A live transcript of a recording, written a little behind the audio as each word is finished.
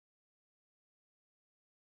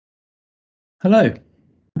Hello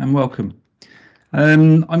and welcome.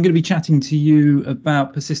 I'm going to be chatting to you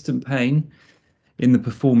about persistent pain in the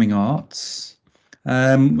performing arts.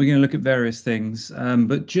 We're going to look at various things,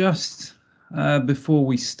 but just before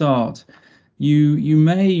we start, you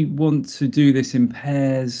may want to do this in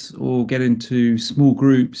pairs or get into small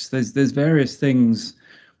groups. There's various things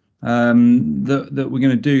that we're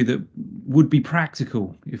going to do that would be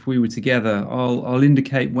practical if we were together. I'll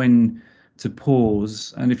indicate when to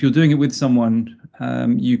pause, and if you're doing it with someone,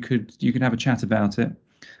 you could have a chat about it.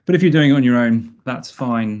 But if you're doing it on your own, that's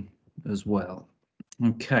fine as well.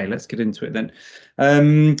 Okay, let's get into it then.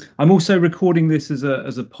 I'm also recording this as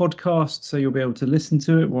a podcast, so you'll be able to listen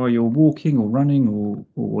to it while you're walking or running or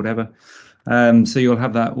whatever. So you'll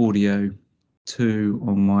have that audio too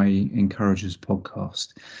on my Encouragers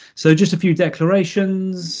podcast. So just a few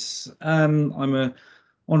declarations. I'm a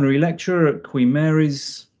honorary lecturer at Queen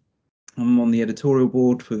Mary's. I'm on the editorial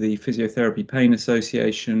board for the Physiotherapy Pain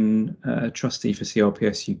Association, trustee for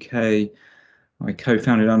CRPS UK. I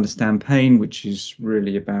co-founded Understand Pain, which is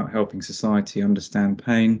really about helping society understand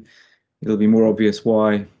pain. It'll be more obvious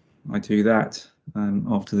why I do that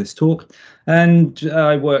after this talk. And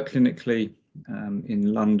I work clinically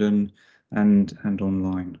in London and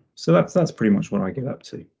online. So that's pretty much what I get up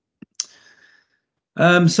to.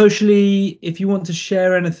 Socially, if you want to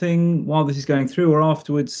share anything while this is going through or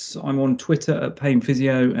afterwards, I'm on Twitter at Pain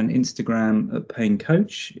Physio and Instagram at Pain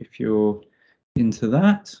Coach, if you're into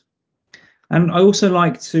that. And I also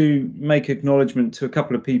like to make acknowledgement to a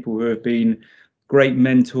couple of people who have been great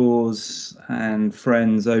mentors and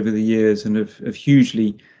friends over the years and have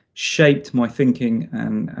hugely shaped my thinking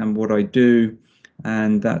and what I do.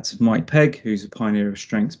 And that's Mike Pegg, who's a pioneer of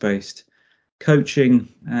strengths-based coaching,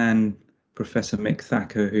 and Professor Mick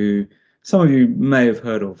Thacker, who some of you may have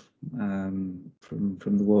heard of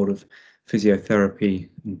from the world of physiotherapy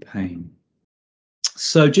and pain.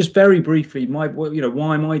 So just very briefly, why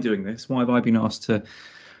am I doing this? Why have I been asked to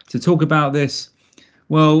talk about this?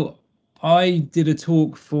 Well, I did a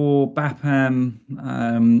talk for BAPAM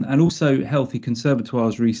and also Healthy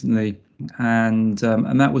Conservatoires recently, and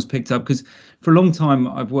that was picked up because for a long time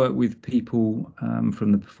I've worked with people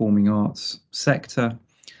from the performing arts sector,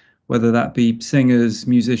 whether that be singers,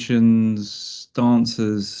 musicians,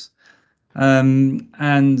 dancers.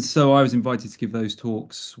 And so I was invited to give those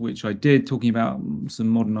talks, which I did, talking about some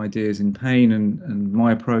modern ideas in pain and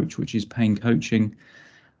my approach, which is pain coaching.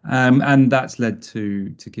 And that's led to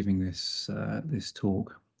giving this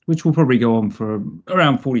talk, which will probably go on for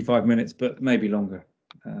around 45 minutes, but maybe longer,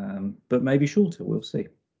 but maybe shorter. We'll see.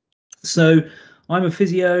 So I'm a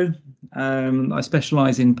physio. I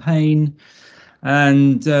specialise in pain,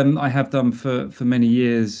 and I have done for many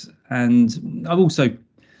years. And I've also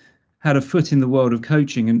had a foot in the world of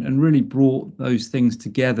coaching and really brought those things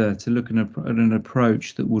together to look at an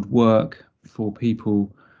approach that would work for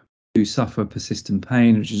people who suffer persistent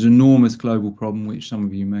pain, which is an enormous global problem, which some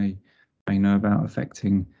of you may know about,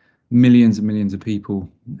 affecting millions and millions of people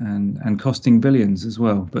and costing billions as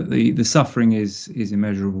well. But the suffering is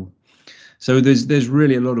immeasurable. So there's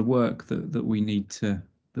really a lot of work that we need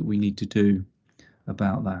to do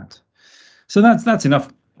about that. So that's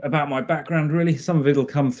enough about my background. Really, some of it'll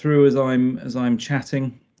come through as I'm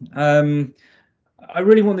chatting. I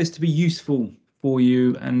really want this to be useful for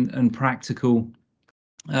you and practical.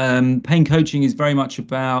 Pain coaching is very much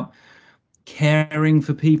about caring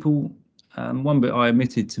for people. One bit I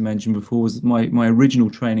omitted to mention before was that my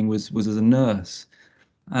original training was as a nurse,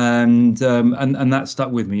 and that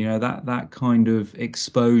stuck with me. You know, that kind of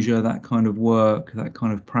exposure, that kind of work, that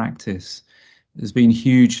kind of practice has been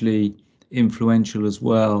hugely influential as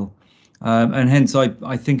well. And hence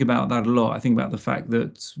I think about that a lot. I think about the fact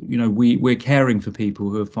that, you know, we're caring for people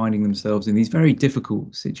who are finding themselves in these very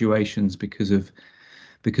difficult situations because of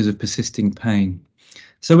persisting pain.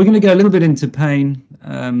 So we're going to go a little bit into pain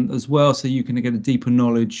as well, so you can get a deeper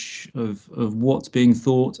knowledge of what's being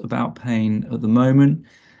thought about pain at the moment,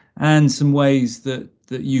 and some ways that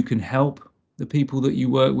you can help the people that you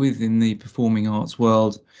work with in the performing arts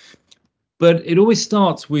world. But it always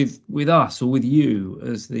starts with us, or with you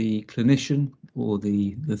as the clinician or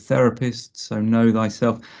the therapist. So know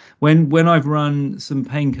thyself. When I've run some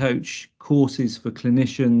pain coach courses for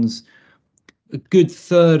clinicians, a good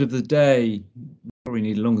third of the day, probably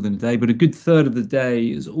need longer than a day, but a good third of the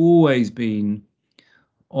day has always been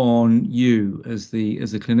on you as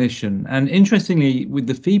a clinician. And interestingly, with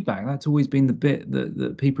the feedback, that's always been the bit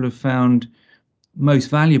that people have found most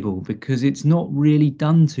valuable, because it's not really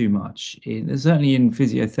done too much certainly in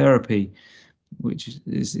physiotherapy, which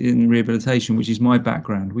is in rehabilitation, which is my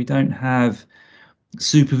background. We don't have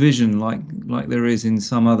supervision like there is in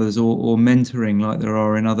some others, or mentoring like there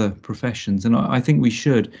are in other professions. And I think we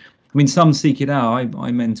should. I mean, some seek it out.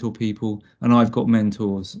 I mentor people, and I've got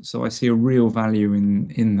mentors, so I see a real value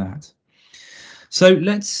in that. So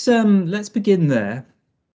let's begin there.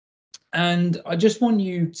 And I just want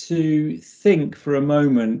you to think for a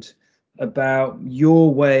moment about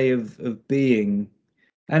your way of being,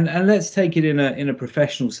 and let's take it in a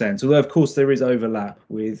professional sense. Although of course there is overlap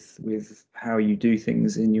with how you do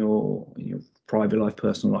things in your private life,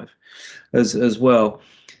 personal life, as well.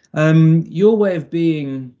 Your way of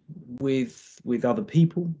being with other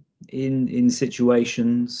people in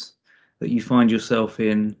situations that you find yourself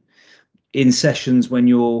in sessions when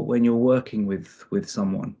you're working with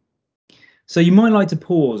someone. So you might like to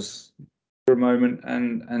pause for a moment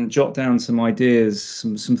and jot down some ideas,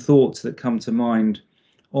 some thoughts that come to mind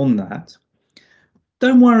on that.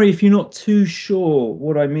 Don't worry if you're not too sure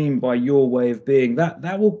what I mean by your way of being.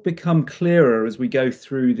 That will become clearer as we go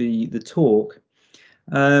through the talk.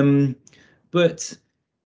 But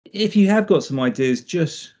if you have got some ideas,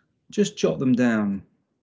 just jot them down.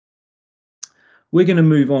 We're going to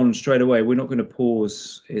move on straight away. We're not going to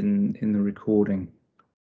pause in the recording.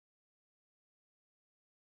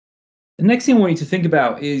 The next thing I want you to think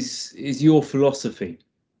about is your philosophy.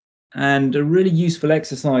 And a really useful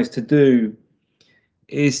exercise to do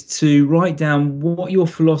is to write down what your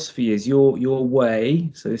philosophy is, your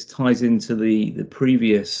way. So this ties into the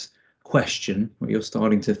previous question, where you're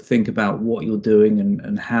starting to think about what you're doing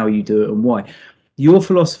and how you do it and why. Your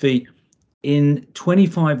philosophy in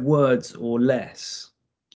 25 words or less.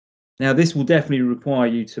 Now, this will definitely require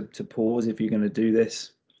you to pause if you're going to do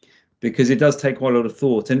this, because it does take quite a lot of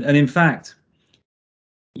thought. And in fact,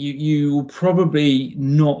 you will probably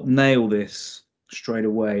not nail this straight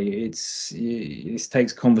away. It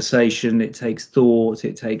takes conversation, it takes thought,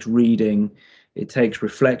 it takes reading, it takes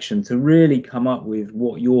reflection to really come up with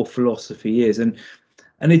what your philosophy is. And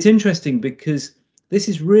it's interesting because this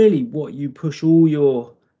is really what you push all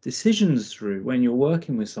your decisions through when you're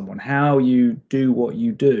working with someone, how you do what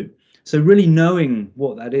you do. So really knowing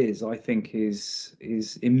what that is, I think, is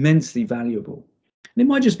immensely valuable. And it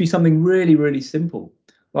might just be something really, really simple.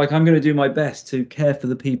 Like, I'm going to do my best to care for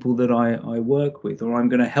the people that I work with, or I'm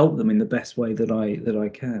going to help them in the best way that I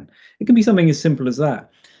can. It can be something as simple as that.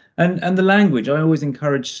 And the language, I always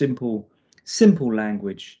encourage simple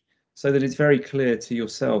language, so that it's very clear to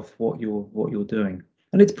yourself what you're doing.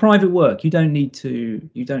 And it's private work. You don't need to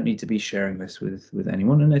be sharing this with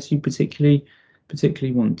anyone unless you particularly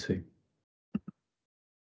want to.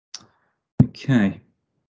 Okay.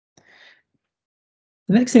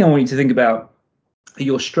 The next thing I want you to think about are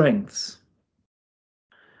your strengths.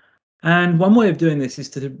 And one way of doing this is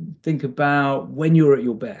to think about when you're at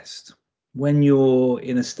your best, when you're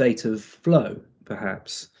in a state of flow,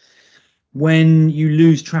 perhaps, when you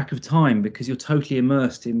lose track of time because you're totally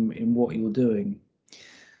immersed in what you're doing.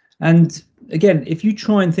 And again, if you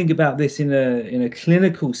try and think about this in a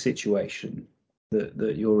clinical situation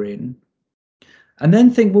that you're in, and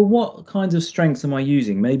then think, well, what kinds of strengths am I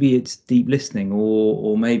using? Maybe it's deep listening,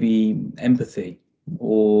 or maybe empathy,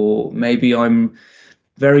 or maybe I'm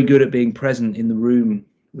very good at being present in the room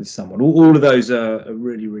with someone. All of those are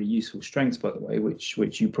really, really useful strengths, by the way, which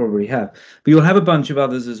you probably have. But you'll have a bunch of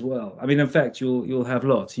others as well. I mean, in fact, you'll have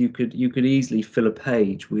lots. You could easily fill a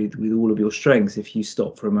page with all of your strengths if you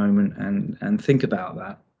stop for a moment and think about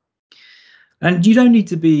that. And you don't need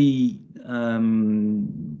to be,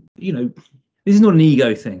 this is not an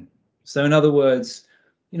ego thing. So in other words,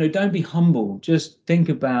 don't be humble. Just think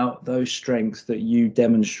about those strengths that you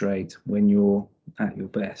demonstrate when you're at your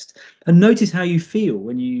best, and notice how you feel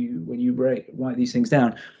when you write these things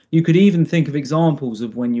down. You could even think of examples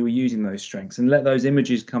of when you were using those strengths, and let those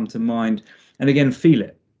images come to mind. And again, feel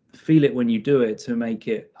it when you do it to make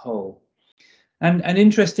it whole. And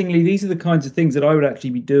interestingly, these are the kinds of things that I would actually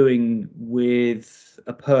be doing with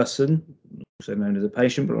a person, also known as a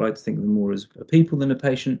patient, but I like to think of them more as a people than a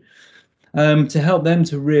patient, to help them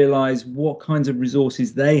to realize what kinds of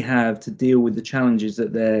resources they have to deal with the challenges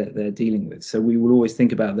that they're dealing with. So we will always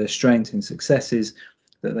think about their strengths and successes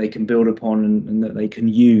that they can build upon, and that they can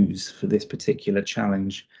use for this particular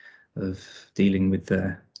challenge of dealing with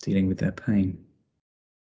their pain.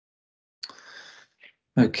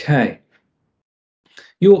 Okay.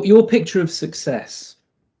 Your picture of success.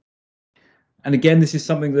 And again, this is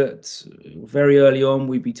something that very early on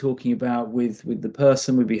we'd be talking about with the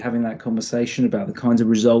person. We'd be having that conversation about the kinds of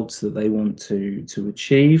results that they want to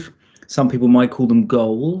achieve. Some people might call them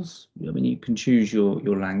goals. I mean, you can choose your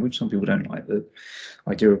language. Some people don't like the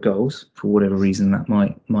idea of goals for whatever reason that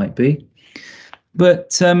might be. But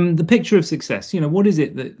the picture of success, what is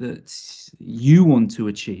it that you want to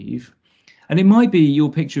achieve? And it might be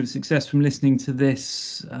your picture of success from listening to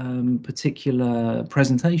this particular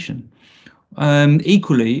presentation.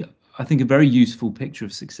 Equally, I think a very useful picture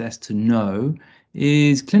of success to know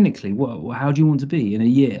is clinically, how do you want to be in a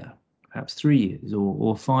year, perhaps 3 years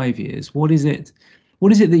or 5 years? What is it?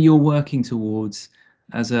 What is it that you're working towards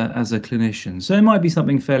as a clinician? So it might be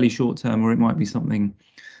something fairly short term, or it might be something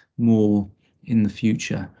more in the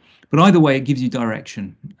future. But either way, it gives you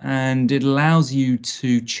direction and it allows you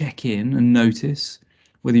to check in and notice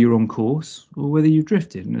whether you're on course or whether you've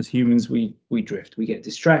drifted. And as humans, we drift, we get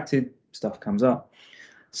distracted, stuff comes up.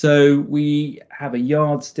 So we have a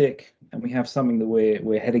yardstick and we have something that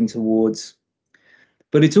we're heading towards.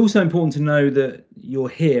 But it's also important to know that you're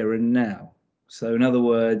here and now. So in other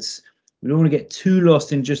words, we don't want to get too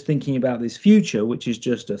lost in just thinking about this future, which is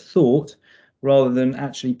just a thought, rather than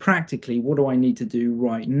actually practically, what do I need to do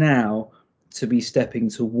right now to be stepping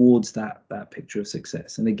towards that picture of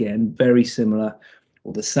success? And again, very similar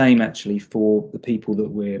or the same actually for the people that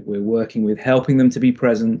we're working with, helping them to be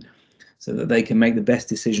present so that they can make the best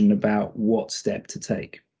decision about what step to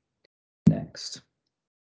take next.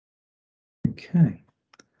 Okay.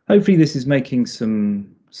 Hopefully this is making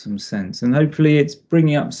some sense, and hopefully it's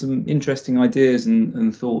bringing up some interesting ideas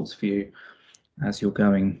and thoughts for you as you're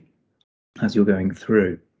going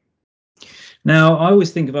through. Now, I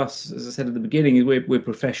always think of us, as I said at the beginning, we're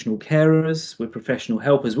professional carers, we're professional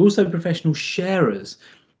helpers, we're also professional sharers,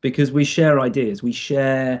 because we share ideas, we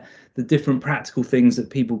share the different practical things that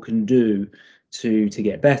people can do to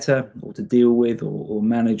get better or to deal with or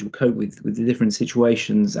manage or cope with the different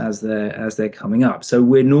situations as they're coming up. So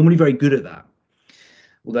we're normally very good at that.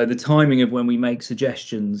 Although the timing of when we make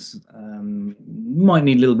suggestions might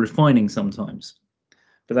need a little refining sometimes,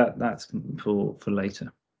 but that's for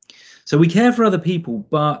later. So we care for other people,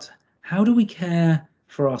 but how do we care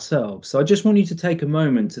for ourselves? So I just want you to take a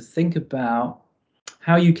moment to think about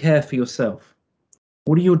how you care for yourself.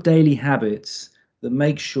 What are your daily habits that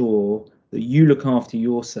make sure that you look after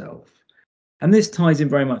yourself? And this ties in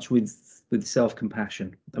very much with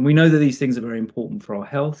self-compassion. And we know that these things are very important for our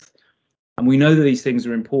health. And we know that these things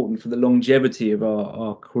are important for the longevity of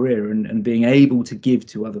our career and being able to give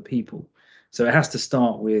to other people. So it has to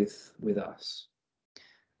start with us.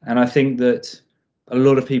 And I think that a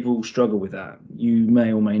lot of people struggle with that. You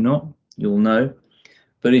may or may not, you'll know.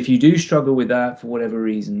 But if you do struggle with that for whatever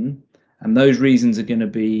reason, and those reasons are going to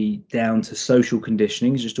be down to social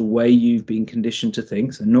conditioning, it's just a way you've been conditioned to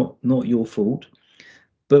think, so not your fault.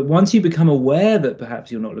 But once you become aware that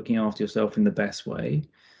perhaps you're not looking after yourself in the best way,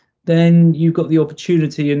 then you've got the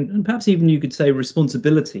opportunity and perhaps even you could say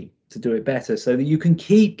responsibility to do it better so that you can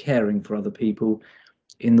keep caring for other people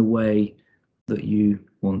in the way that you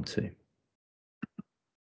want to.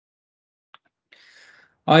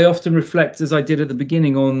 I often reflect, as I did at the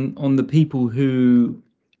beginning, on the people who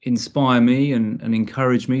inspire me and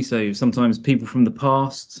encourage me. So sometimes people from the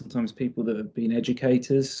past, sometimes people that have been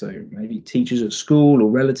educators, so maybe teachers at school or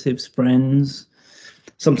relatives, friends,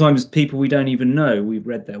 sometimes people we don't even know. We've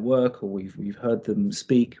read their work or we've heard them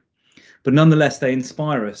speak, but nonetheless they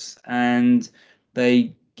inspire us and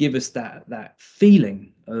they give us that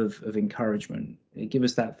feeling of encouragement. They give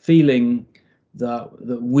us that feeling that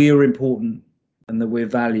we're important and that we're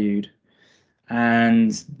valued,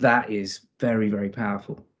 and that is very, very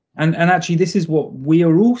powerful. And actually this is what we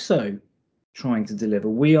are also trying to deliver.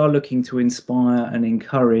 We are looking to inspire and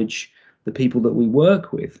encourage the people that we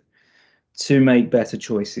work with to make better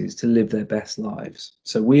choices, to live their best lives.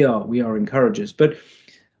 So we are encouragers. But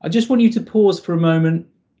I just want you to pause for a moment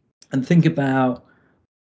and think about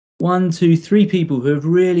one, two, three people who have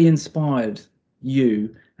really inspired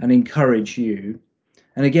you and encouraged you.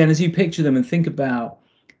 And again, as you picture them and think about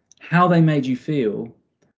how they made you feel,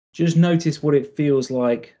 just notice what it feels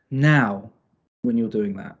like now when you're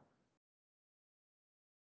doing that.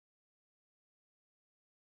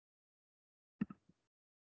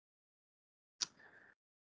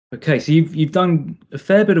 Okay, so you've done a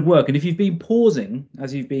fair bit of work, and if you've been pausing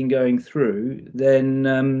as you've been going through,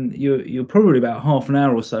 then you're probably about half an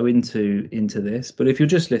hour or so into this. But if you're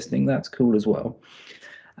just listening, that's cool as well.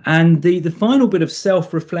 And the final bit of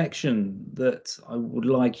self-reflection that I would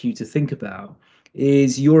like you to think about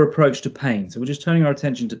is your approach to pain. So we're just turning our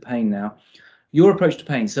attention to pain now. Your approach to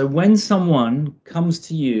pain. So when someone comes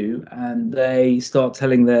to you and they start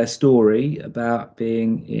telling their story about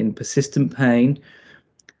being in persistent pain,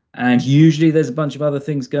 and usually there's a bunch of other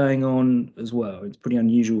things going on as well. It's pretty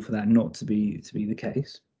unusual for that not to be the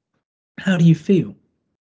case. How do you feel?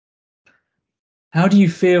 How do you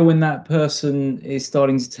feel when that person is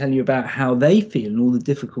starting to tell you about how they feel and all the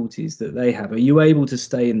difficulties that they have? Are you able to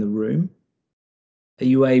stay in the room? Are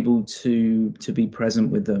you able to be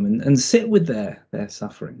present with them and sit with their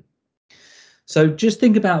suffering? So just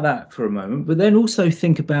think about that for a moment, but then also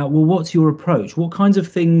think about, well, what's your approach? What kinds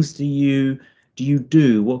of things do you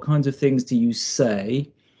do? What kinds of things do you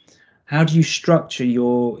say? How do you structure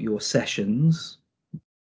your sessions?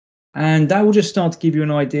 And that will just start to give you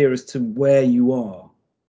an idea as to where you are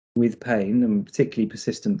with pain, and particularly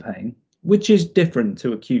persistent pain, which is different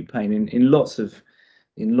to acute pain in lots of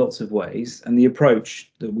ways, and the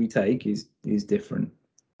approach that we take is different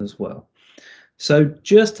as well. So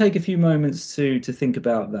just take a few moments to think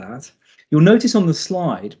about that. You'll notice on the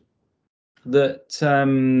slide that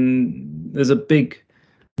there's a big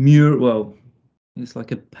mural. Well, it's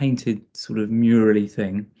like a painted sort of murally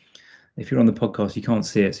thing. If you're on the podcast, you can't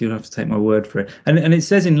see it, so you'll have to take my word for it. And it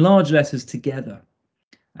says in large letters, "Together."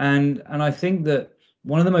 And I think that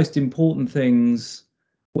one of the most important things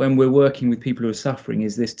when we're working with people who are suffering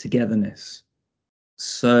is this togetherness.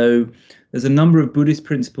 So there's a number of Buddhist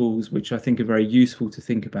principles which I think are very useful to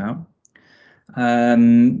think about.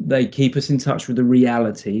 They keep us in touch with the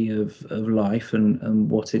reality of life and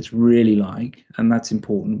what it's really like, and that's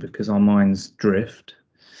important because our minds drift.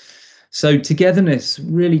 So togetherness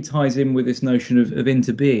really ties in with this notion of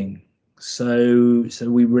interbeing. So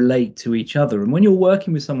we relate to each other, and when you're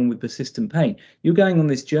working with someone with persistent pain, you're going on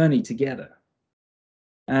this journey together.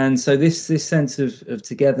 And so this sense of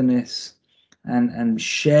togetherness and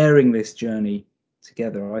sharing this journey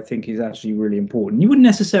together, I think, is actually really important. You wouldn't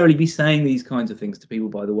necessarily be saying these kinds of things to people,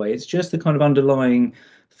 by the way. It's just the kind of underlying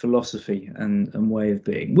philosophy and way of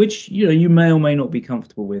being, which you may or may not be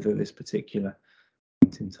comfortable with at this particular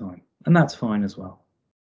point in time, and that's fine as well.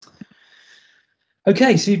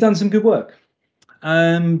 Okay, so you've done some good work.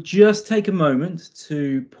 Just take a moment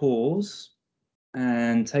to pause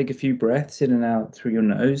and take a few breaths in and out through your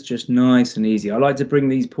nose, just nice and easy. I like to bring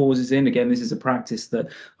these pauses in. Again, this is a practice that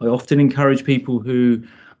I often encourage people who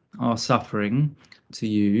are suffering to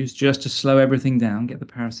use, just to slow everything down, get the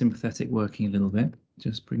parasympathetic working a little bit,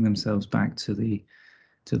 just bring themselves back to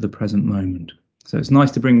the present moment. So it's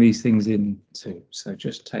nice to bring these things in too. So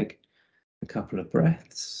just take a couple of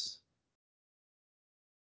breaths.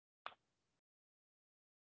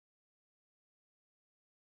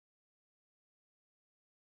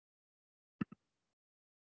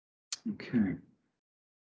 Okay.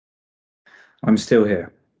 I'm still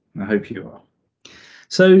here. I hope you are.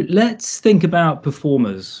 So let's think about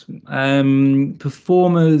performers.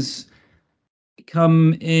 Performers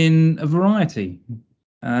come in a variety.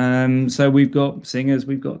 So we've got singers,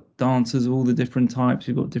 we've got dancers of all the different types,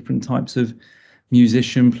 we've got different types of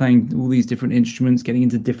musician playing all these different instruments, getting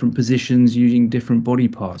into different positions, using different body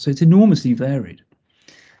parts. So it's enormously varied.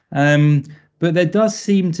 Um, but there does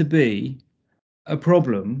seem to be a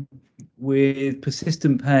problem with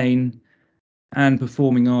persistent pain and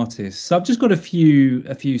performing artists. So I've just got a few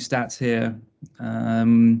stats here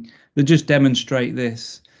that just demonstrate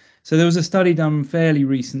this. So there was a study done fairly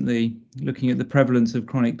recently looking at the prevalence of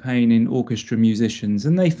chronic pain in orchestra musicians,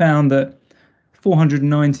 and they found that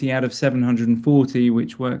 490 out of 740,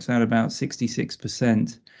 which works out about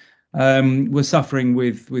 66%, were suffering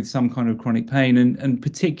with some kind of chronic pain, and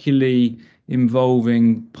particularly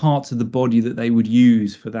involving parts of the body that they would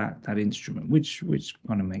use for that instrument, which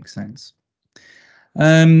kind of makes sense.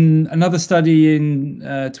 Another study in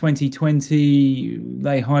 2020,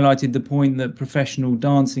 they highlighted the point that professional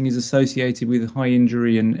dancing is associated with high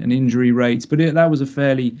injury and injury rates, but that was a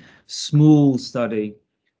fairly small study,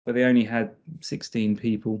 where they only had 16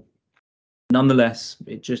 people. Nonetheless,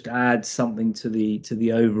 it just adds something to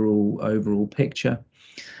the overall picture.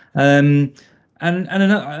 Um, and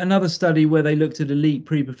another study where they looked at elite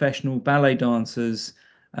pre-professional ballet dancers,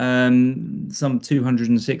 some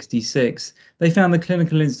 266, they found the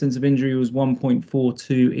clinical incidence of injury was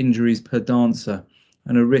 1.42 injuries per dancer,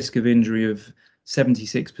 and a risk of injury of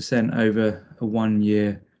 76% over a 1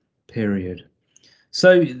 year period.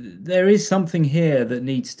 So there is something here that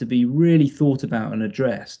needs to be really thought about and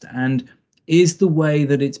addressed. And is the way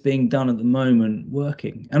that it's being done at the moment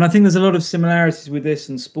working? And I think there's a lot of similarities with this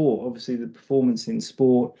and sport. Obviously, the performance in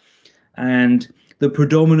sport and the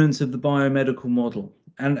predominance of the biomedical model.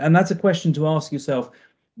 And that's a question to ask yourself.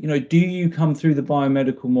 Do you come through the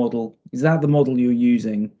biomedical model? Is that the model you're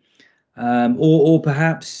using? Or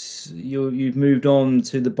perhaps you've moved on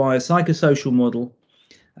to the biopsychosocial model,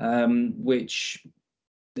 which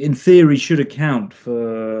in theory should account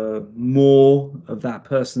for more of that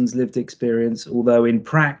person's lived experience, although in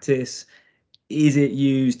practice, is it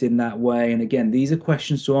used in that way? And again, these are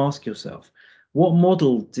questions to ask yourself. What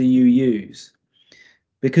model do you use?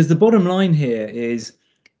 Because the bottom line here is,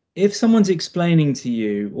 if someone's explaining to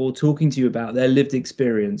you or talking to you about their lived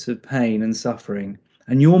experience of pain and suffering,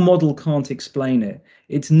 and your model can't explain it,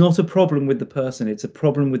 it's not a problem with the person, it's a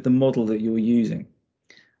problem with the model that you're using.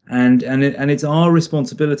 And it's our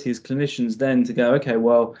responsibility as clinicians then to go, okay,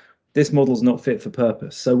 well, this model's not fit for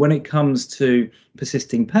purpose. So when it comes to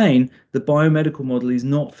persisting pain, the biomedical model is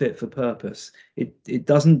not fit for purpose. It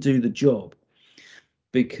doesn't do the job,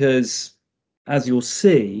 because, as you'll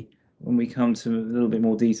see when we come to a little bit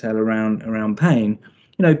more detail around pain,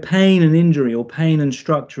 pain and injury, or pain and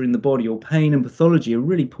structure in the body, or pain and pathology, are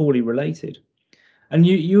really poorly related. And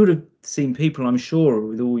you would have seen people, I'm sure,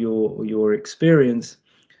 with all your experience,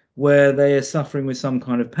 where they are suffering with some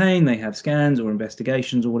kind of pain, they have scans or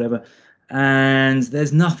investigations or whatever, and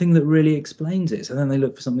there's nothing that really explains it. So then they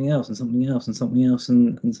look for something else and something else and something else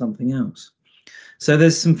and something else. So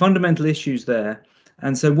there's some fundamental issues there.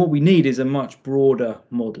 And so what we need is a much broader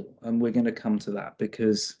model, and we're going to come to that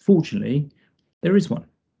because, fortunately, there is one.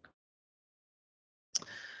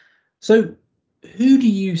 So who do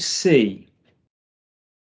you see,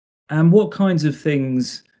 and what kinds of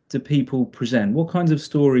things do people present? What kinds of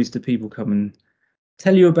stories do people come and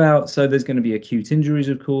tell you about? So there's going to be acute injuries,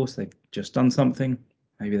 of course. They've just done something.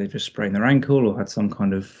 Maybe they've just sprained their ankle or had some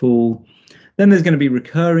kind of fall. Then there's going to be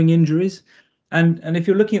recurring injuries. And if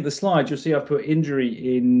you're looking at the slide, you'll see I've put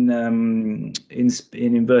injury in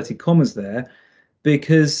inverted commas there,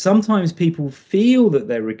 because sometimes people feel that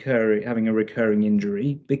they're having a recurring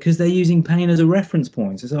injury because they're using pain as a reference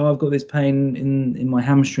point. So, oh, I've got this pain in my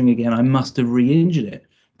hamstring again, I must have re-injured it.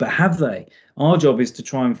 But have they? Our job is to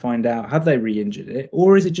try and find out, have they re-injured it,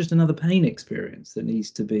 or is it just another pain experience that needs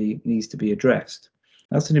to be addressed?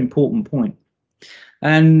 That's an important point.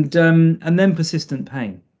 And then persistent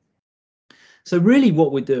pain. So really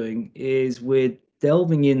what we're doing is we're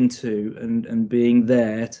delving into and being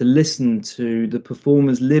there to listen to the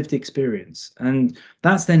performer's lived experience. And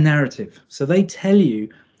that's their narrative. So they tell you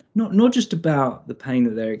not just about the pain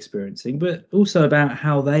that they're experiencing, but also about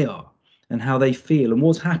how they are and how they feel and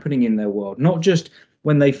what's happening in their world. Not just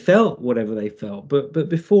when they felt whatever they felt, but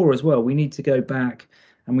before as well. We need to go back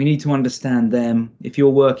and we need to understand them. If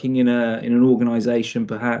you're working in an organization,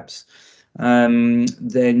 perhaps,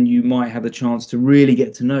 then you might have a chance to really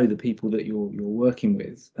get to know the people that you're working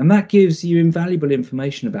with, and that gives you invaluable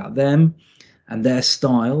information about them and their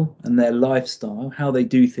style and their lifestyle, how they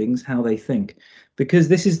do things, how they think, because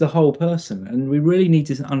this is the whole person, and we really need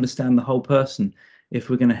to understand the whole person if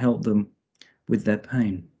we're going to help them with their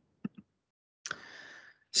pain.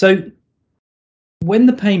 So when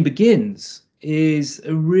the pain begins is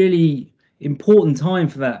a really important time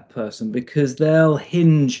for that person, because they'll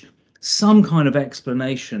hinge some kind of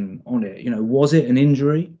explanation on it. Was it an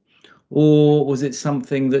injury, or was it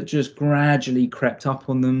something that just gradually crept up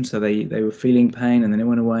on them? So they were feeling pain and then it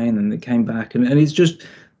went away and then it came back, and it's just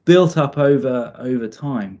built up over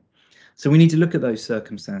time. So we need to look at those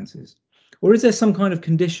circumstances. Or is there some kind of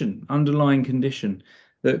condition, underlying condition,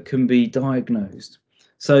 that can be diagnosed?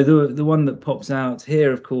 So the one that pops out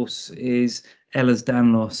here, of course, is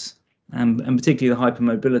Ehlers-Danlos, and particularly the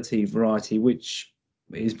hypermobility variety, which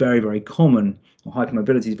is very, very common. Or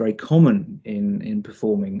hypermobility is very common in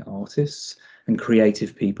performing artists and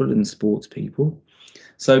creative people and sports people.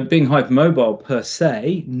 So being hypermobile per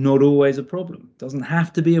se, not always a problem. Doesn't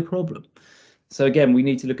have to be a problem. So again, we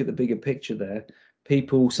need to look at the bigger picture there.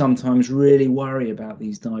 People sometimes really worry about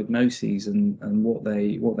these diagnoses and what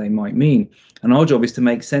they might mean. And our job is to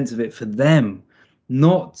make sense of it for them,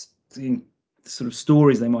 not in sort of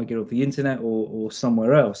stories they might get off the internet or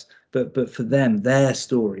somewhere else, but for them, their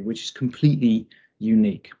story, which is completely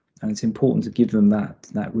unique. And it's important to give them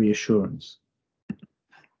that reassurance.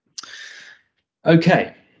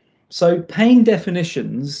 Okay, so pain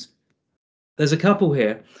definitions. There's a couple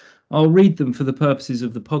here. I'll read them for the purposes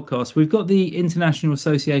of the podcast. We've got the International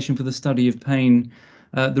Association for the Study of Pain,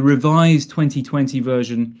 the revised 2020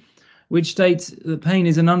 version, which states that pain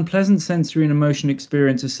is an unpleasant sensory and emotion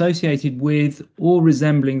experience associated with or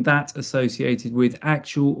resembling that associated with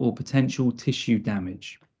actual or potential tissue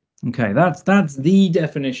damage. Okay, that's the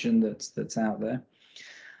definition that's out there.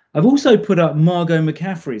 I've also put up Margot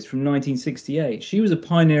McCaffrey's from 1968. She was a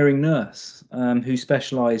pioneering nurse who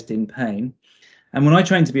specialised in pain. And when I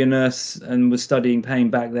trained to be a nurse and was studying pain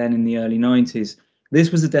back then in the early 90s,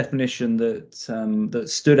 this was a definition that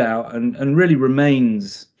stood out and really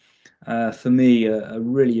remains, for me, a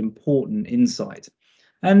really important insight.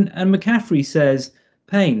 And McCaffrey says,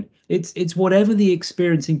 pain, it's whatever the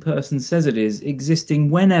experiencing person says it is,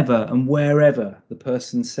 existing whenever and wherever the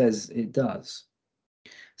person says it does.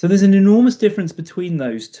 So there's an enormous difference between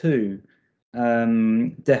those two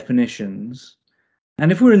definitions.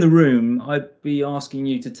 And if we're in the room, I'd be asking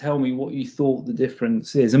you to tell me what you thought the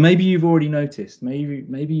difference is. And maybe you've already noticed,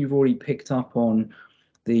 maybe you've already picked up on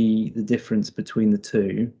the difference between the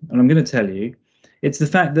two. And I'm going to tell you, it's the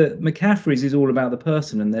fact that McCaffrey's is all about the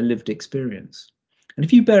person and their lived experience. And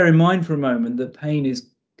if you bear in mind for a moment that pain is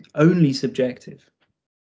only subjective,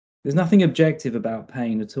 there's nothing objective about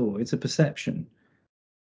pain at all. It's a perception.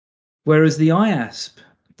 Whereas the IASP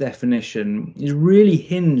definition is really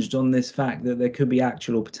hinged on this fact that there could be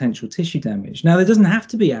actual or potential tissue damage. Now, there doesn't have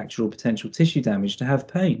to be actual or potential tissue damage to have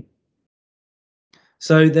pain.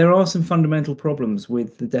 So there are some fundamental problems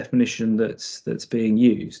with the definition that's being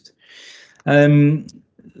used. The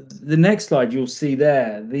next slide you'll see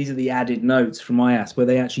there, these are the added notes from IASP, where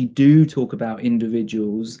they actually do talk about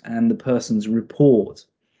individuals and the person's report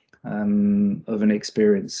of an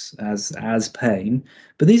experience as pain.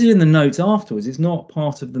 But these are in the notes afterwards. It's not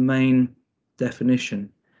part of the main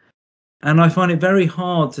definition. And I find it very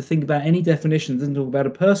hard to think about any definition that doesn't talk about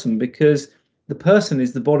a person, because the person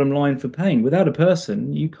is the bottom line for pain. Without a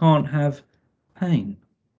person, you can't have pain.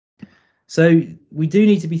 So we do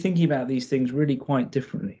need to be thinking about these things really quite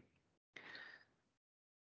differently.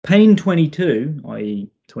 Pain 22,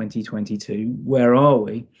 i.e. 2022, where are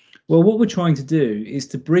we? Well, what we're trying to do is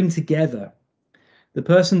to bring together the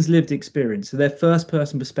person's lived experience, so their first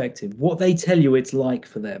person perspective, what they tell you it's like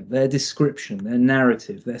for them, their description, their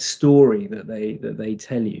narrative, their story that they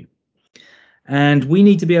tell you. And we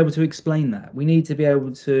need to be able to explain that. We need to be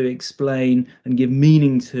able to explain and give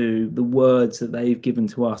meaning to the words that they've given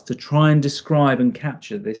to us to try and describe and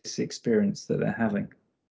capture this experience that they're having.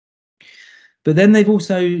 But then they've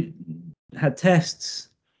also had tests,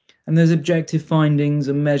 and there's objective findings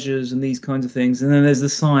and measures and these kinds of things. And then there's the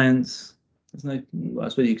science. There's no, I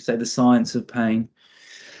suppose you could say, the science of pain.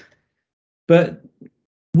 But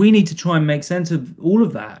we need to try and make sense of all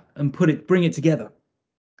of that and bring it together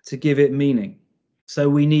to give it meaning. So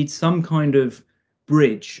we need some kind of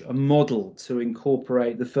bridge, a model to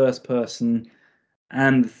incorporate the first person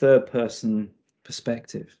and the third person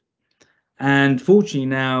perspective. And fortunately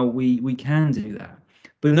now we can do that.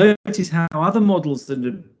 But notice how other models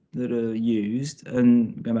that are used,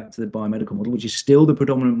 and go back to the biomedical model, which is still the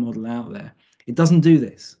predominant model out there, it doesn't do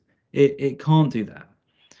this. It can't do that,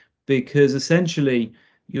 because essentially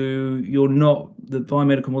you're not, the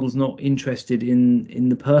biomedical model is not interested in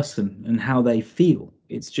the person and how they feel.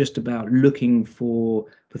 It's just about looking for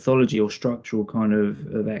pathology or structural kind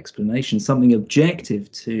of explanation, something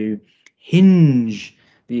objective to hinge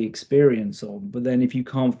the experience on. But then if you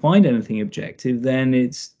can't find anything objective, then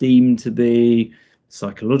it's deemed to be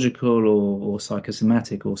psychological or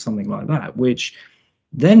psychosomatic or something like that, which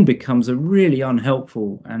then becomes a really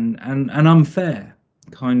unhelpful and unfair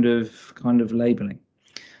kind of labeling,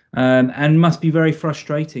 and must be very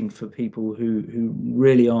frustrating for people who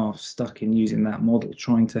really are stuck in using that model,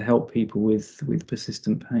 trying to help people with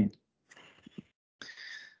persistent pain.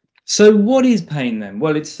 So what is pain then?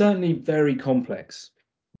 Well, it's certainly very complex.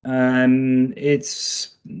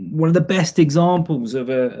 It's one of the best examples of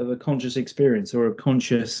a conscious experience or a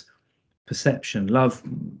conscious perception. Love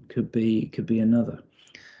could be another.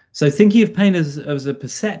 So thinking of pain as a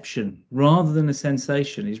perception rather than a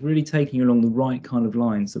sensation is really taking you along the right kind of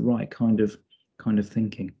lines, the right kind of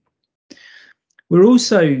thinking.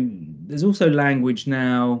 There's also language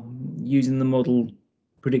now using the model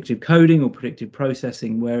predictive coding or predictive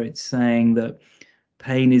processing, where it's saying that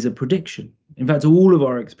pain is a prediction. In fact, all of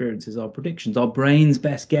our experiences are predictions, our brain's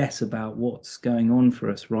best guess about what's going on for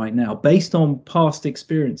us right now, based on past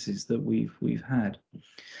experiences that we've had.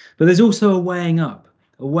 But there's also a weighing up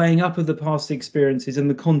of the past experiences and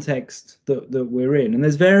the context that we're in. And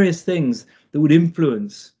there's various things that would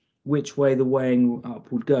influence which way the weighing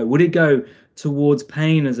up would go. Would it go towards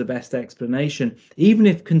pain as a best explanation, even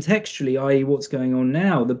if contextually, i.e. what's going on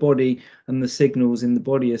now, the body and the signals in the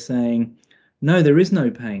body are saying, no, there is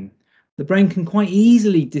no pain. The brain can quite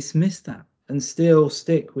easily dismiss that and still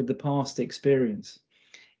stick with the past experience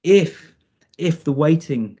if the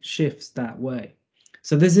weighting shifts that way.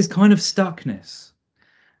 So there's this kind of stuckness.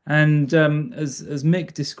 And as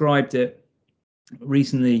Mick described it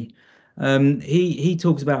recently, he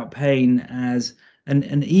talks about pain as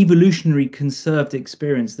an evolutionary conserved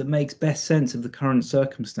experience that makes best sense of the current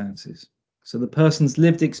circumstances. So the person's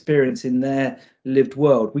lived experience in their lived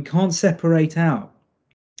world, we can't separate out.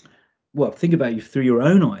 Well, think about you through your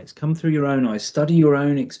own eyes. Come through your own eyes. Study your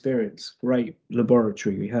own experience. Great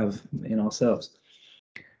laboratory we have in ourselves.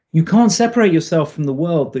 You can't separate yourself from the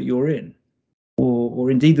world that you're in,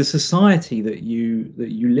 or indeed the society that you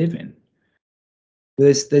live in.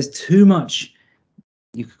 There's too much,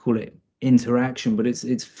 you could call it interaction, but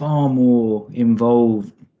it's far more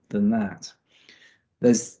involved than that.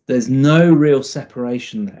 There's no real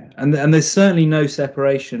separation there, and there's certainly no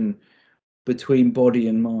separation between body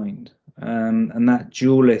and mind, and that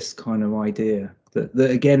dualist kind of idea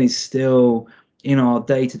that again is still in our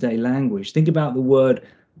day-to-day language. Think about the word,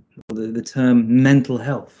 or the term mental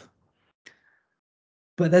health,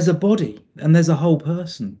 but there's a body and there's a whole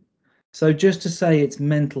person. So just to say it's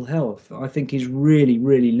mental health, I think is really,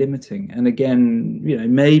 really limiting. And again,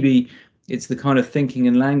 maybe it's the kind of thinking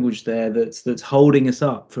and language there that's holding us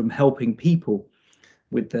up from helping people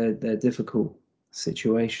with their difficult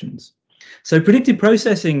situations. So predictive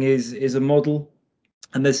processing is a model,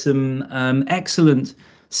 and there's some excellent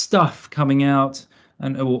stuff coming out,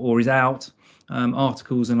 or is out,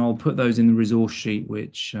 articles, and I'll put those in the resource sheet,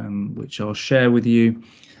 which I'll share with you,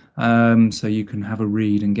 so you can have a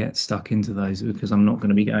read and get stuck into those, because I'm not going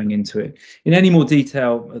to be going into it in any more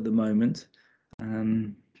detail at the moment.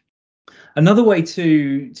 Another way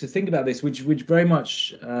to think about this, which very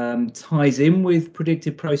much ties in with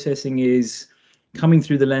predictive processing, is coming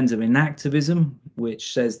through the lens of enactivism,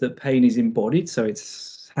 which says that pain is embodied, so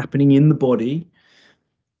it's happening in the body,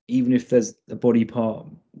 even if there's a body part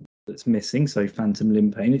that's missing, so phantom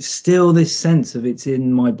limb pain. It's still this sense of it's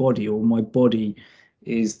in my body, or my body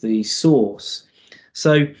is the source.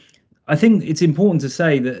 So I think it's important to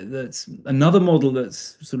say that another model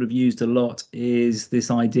that's sort of used a lot is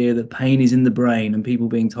this idea that pain is in the brain, and people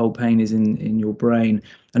being told pain is in your brain.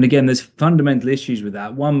 And again, there's fundamental issues with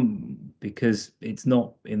that. One, because it's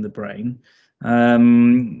not in the brain.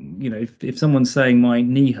 If someone's saying my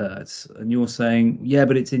knee hurts, and you're saying, yeah,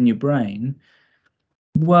 but it's in your brain,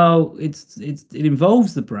 well, it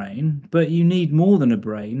involves the brain, but you need more than a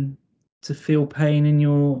brain to feel pain in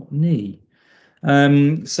your knee.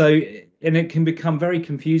 So, and it can become very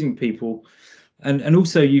confusing, people, and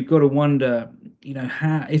also you've got to wonder,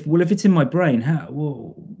 how, if it's in my brain, how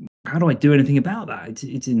do I do anything about that?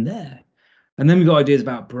 It's in there. And then we've got ideas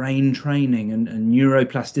about brain training and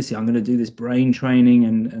neuroplasticity. I'm going to do this brain training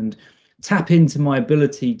and tap into my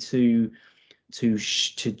ability to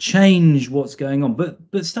change what's going on.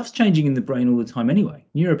 But stuff's changing in the brain all the time anyway.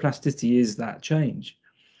 Neuroplasticity is that change.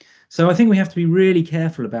 So I think we have to be really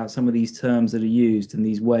careful about some of these terms that are used and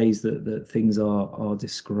these ways that things are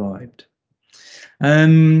described.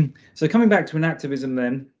 So coming back to enactivism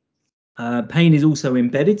then, pain is also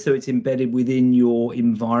embedded. So it's embedded within your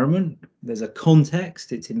environment. There's a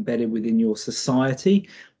context. It's embedded within your society,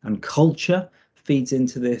 and culture feeds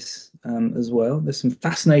into this as well. There's some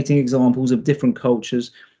fascinating examples of different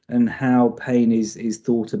cultures and how pain is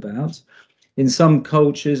thought about. In some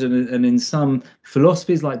cultures and in some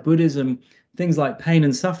philosophies like Buddhism, things like pain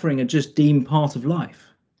and suffering are just deemed part of life.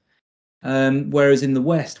 Whereas in the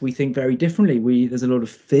West, we think very differently. There's a lot of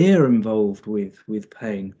fear involved with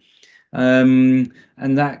pain, and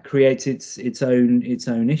that creates its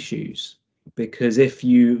own issues. Because if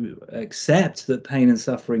you accept that pain and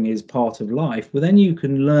suffering is part of life, well, then you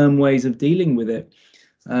can learn ways of dealing with it,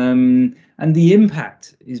 and the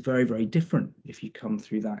impact is very, very different if you come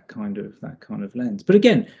through that kind of lens. But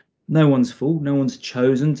again, no one's fault. No one's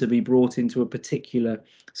chosen to be brought into a particular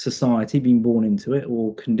society, being born into it,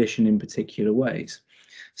 or conditioned in particular ways.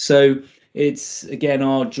 So it's again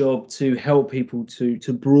our job to help people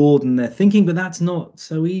to broaden their thinking, but that's not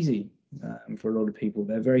so easy for a lot of people.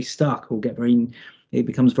 They're very stuck, or it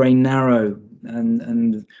becomes very narrow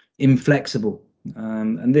and inflexible.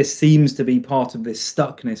 And this seems to be part of this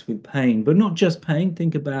stuckness with pain, but not just pain.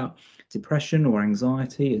 Think about depression or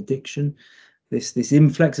anxiety, addiction, this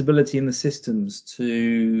inflexibility in the systems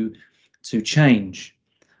to change,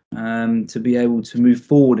 to be able to move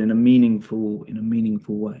forward in a meaningful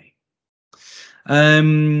way.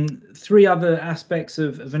 Three other aspects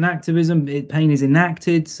of enactivism. Pain is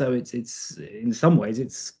enacted, so it's in some ways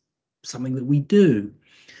it's something that we do.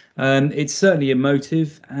 It's certainly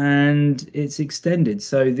emotive, and it's extended.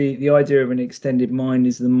 So the idea of an extended mind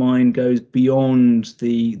is the mind goes beyond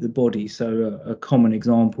the body. So a common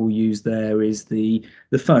example used there is the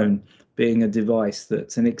phone being a device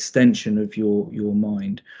that's an extension of your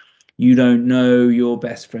mind. You don't know your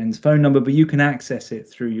best friend's phone number, but you can access it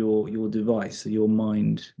through your device. So your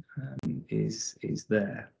mind is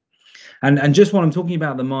there. And just while I'm talking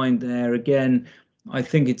about the mind there, again, I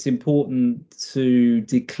think it's important to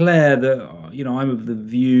declare that, I'm of the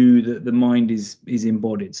view that the mind is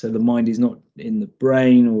embodied. So the mind is not in the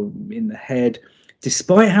brain or in the head,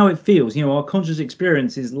 despite how it feels. Our conscious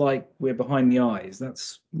experience is like we're behind the eyes.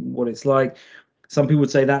 That's what it's like. Some people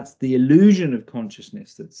would say that's the illusion of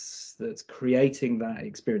consciousness that's creating that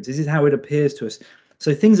experience. This is how it appears to us.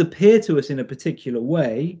 So things appear to us in a particular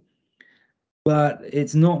way, but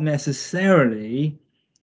it's not necessarily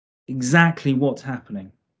exactly what's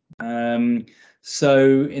happening.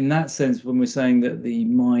 So in that sense, when we're saying that the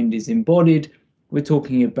mind is embodied, we're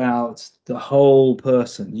talking about the whole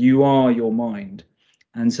person. You are your mind.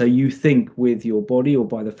 And so you think with your body, or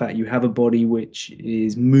by the fact you have a body which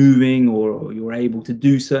is moving, or you're able to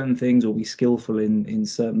do certain things or be skillful in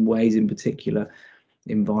certain ways in particular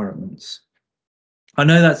environments. I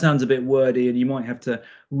know that sounds a bit wordy, and you might have to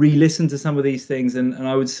re-listen to some of these things, and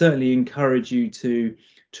I would certainly encourage you to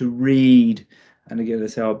read. And again,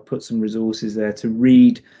 let's say I'll put some resources there to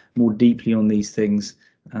read more deeply on these things,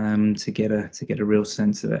 to get a real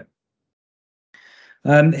sense of it.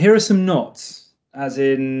 Here are some knots, as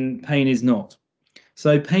in pain is not.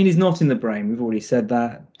 So pain is not in the brain. We've already said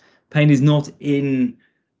that. Pain is not in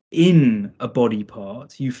a body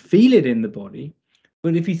part. You feel it in the body.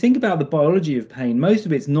 But if you think about the biology of pain, most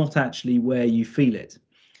of it's not actually where you feel it.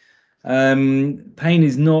 Pain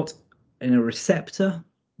is not in a receptor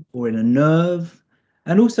or in a nerve.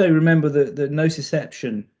 And also remember that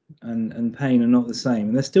nociception and pain are not the same.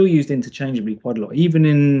 And they're still used interchangeably quite a lot, even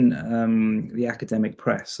in the academic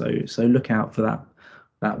press. So look out for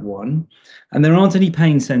that one. And there aren't any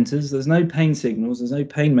pain centers. There's no pain signals. There's no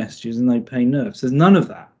pain messages and no pain nerves. There's none of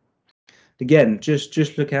that. Again,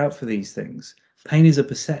 just look out for these things. Pain is a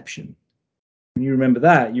perception. When you remember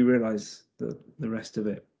that, you realize that the rest of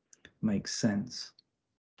it makes sense.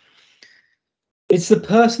 It's the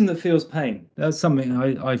person that feels pain. That's something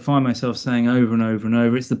I find myself saying over and over and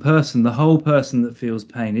over. It's the person, the whole person that feels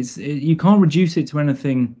pain. You can't reduce it to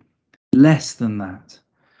anything less than that.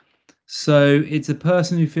 So it's a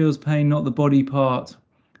person who feels pain, not the body part.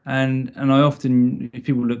 And I often, if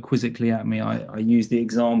people look quizzically at me, I use the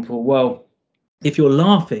example, well, if you're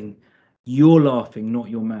laughing, not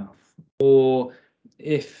your mouth. Or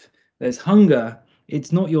if there's hunger,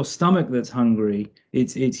 it's not your stomach that's hungry,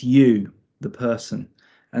 it's you, the person.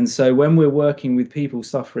 And so when we're working with people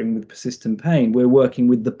suffering with persistent pain, we're working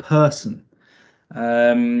with the person.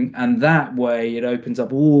 And that way it opens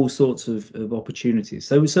up all sorts of opportunities.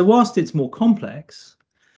 So whilst it's more complex,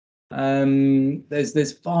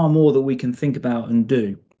 there's far more that we can think about and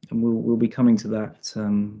do, and we'll be coming to that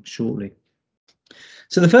shortly.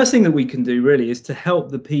 So the first thing that we can do really is to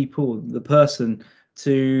help the person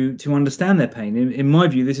to understand their pain. In my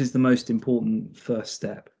view, this is the most important first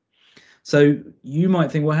step. So you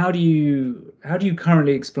might think, well, how do you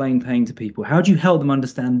currently explain pain to people? How do you help them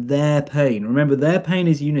understand their pain? Remember, their pain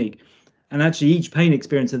is unique, and actually each pain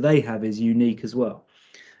experience that they have is unique as well.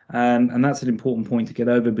 And that's an important point to get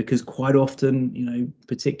over, because quite often,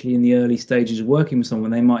 particularly in the early stages of working with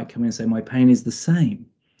someone, they might come in and say, my pain is the same.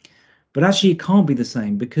 But actually, it can't be the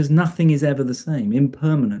same, because nothing is ever the same.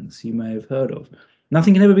 Impermanence, you may have heard of.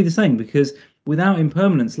 Nothing can ever be the same, because without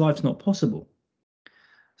impermanence, life's not possible.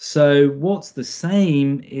 So what's the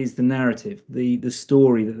same is the narrative, the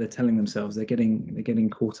story that they're telling themselves. They're getting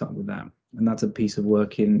caught up with that, and that's a piece of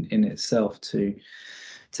work in itself to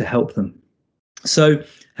help them. So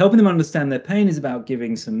helping them understand their pain is about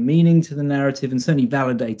giving some meaning to the narrative, and certainly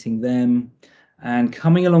validating them and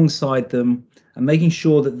coming alongside them and making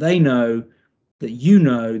sure that they know that you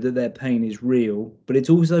know that their pain is real, but it's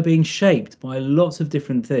also being shaped by lots of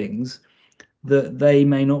different things that they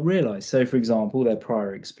may not realize. So, for example, their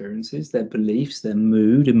prior experiences, their beliefs, their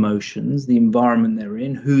mood, emotions, the environment they're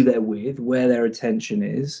in, who they're with, where their attention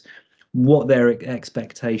is, what their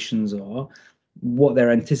expectations are, what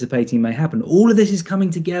they're anticipating may happen. All of this is coming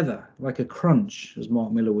together like a crunch, as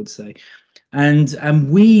Mark Miller would say. And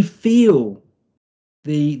we feel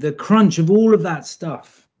the crunch of all of that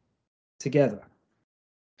stuff together.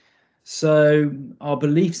 So our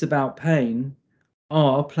beliefs about pain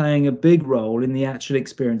are playing a big role in the actual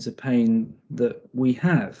experience of pain that we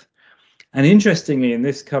have. And interestingly, and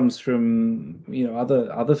this comes from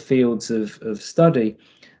other fields of study,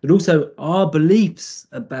 but also our beliefs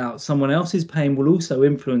about someone else's pain will also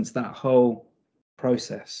influence that whole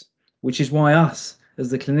process, which is why us as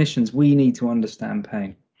the clinicians, we need to understand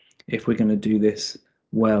pain if we're going to do this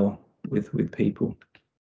well with people.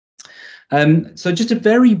 So just a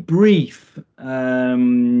very brief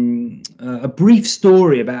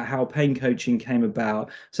story about how pain coaching came about.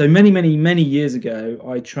 So many years ago,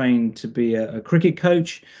 I trained to be a cricket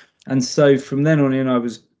coach, and so from then on in, I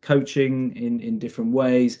was coaching in different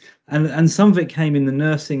ways, and some of it came in the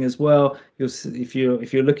nursing as well. If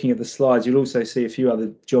you're looking at the slides, you'll also see a few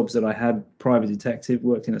other jobs that I had. Private detective,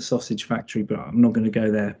 worked in a sausage factory, but I'm not going to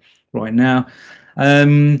go there right now.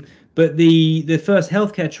 But the first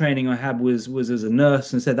healthcare training I had was as a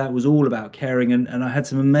nurse, and said that was all about caring, and I had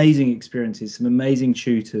some amazing experiences, some amazing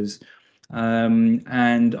tutors,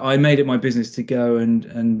 and I made it my business to go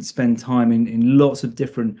and spend time in lots of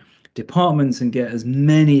different departments and get as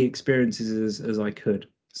many experiences as I could.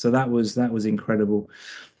 So that was incredible.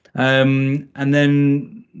 And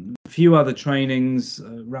then a few other trainings,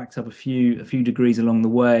 racked up a few degrees along the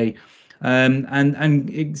way, and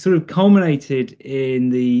it sort of culminated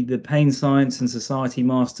in the Pain Science and Society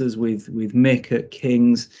Masters with Mick at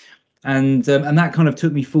King's, and that kind of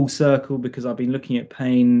took me full circle, because I've been looking at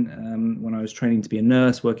pain when I was training to be a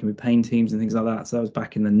nurse, working with pain teams and things like that. So that was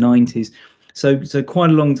back in the 90s. So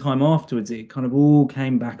quite a long time afterwards, it kind of all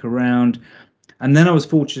came back around. And then I was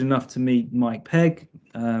fortunate enough to meet Mike Pegg,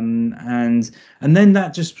 and then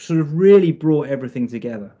that just sort of really brought everything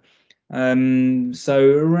together. So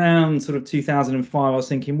around sort of 2005, I was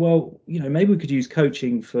thinking, well, maybe we could use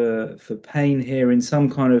coaching for pain here in some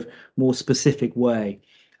kind of more specific way,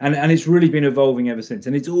 and it's really been evolving ever since,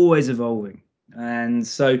 and it's always evolving. And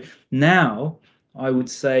so now I would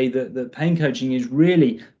say that pain coaching is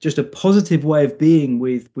really just a positive way of being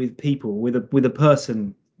with people, with a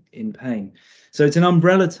person in pain. So it's an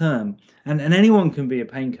umbrella term, and anyone can be a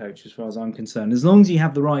pain coach as far as I'm concerned, as long as you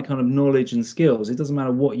have the right kind of knowledge and skills. It doesn't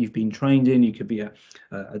matter what you've been trained in. You could be a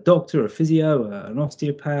doctor, a physio, an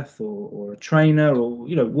osteopath, or a trainer, or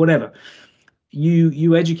whatever.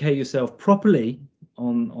 You educate yourself properly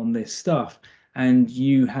on this stuff, and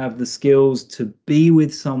you have the skills to be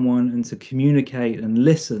with someone and to communicate and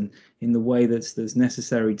listen in the way that's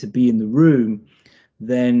necessary to be in the room,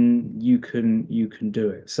 then you can do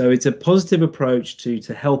it. So it's a positive approach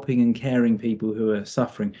to helping and caring people who are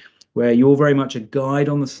suffering, where you're very much a guide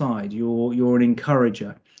on the side. You're an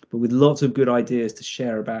encourager, but with lots of good ideas to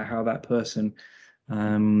share about how that person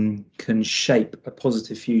can shape a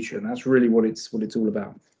positive future, and that's really what it's all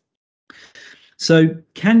about. So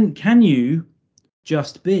can you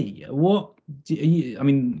just be? What do you, I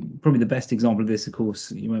mean, probably the best example of this, of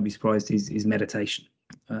course, you won't be surprised, is meditation,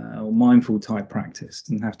 or mindful type practice.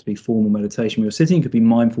 It doesn't have to be formal meditation where you're sitting. It could be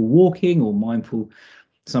mindful walking or mindful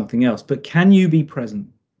something else. But can you be present?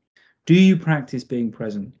 Do you practice being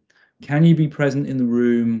present? Can you be present in the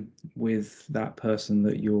room with that person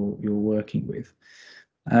that you're working with?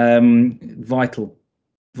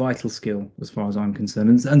 Vital skill as far as I'm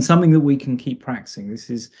concerned, and something that we can keep practicing. This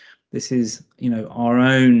is our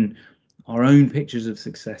own pictures of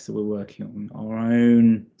success that we're working on, our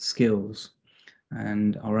own skills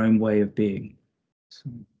and our own way of being.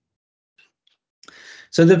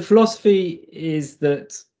 So the philosophy is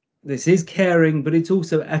that this is caring, but it's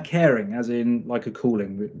also a caring, as in like a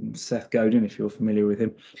calling. Seth Godin, if you're familiar with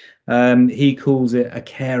him, he calls it a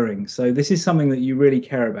caring. So this is something that you really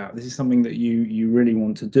care about. This is something that you really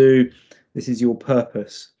want to do. This is your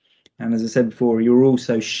purpose. And as I said before, you're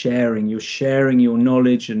also sharing. You're sharing your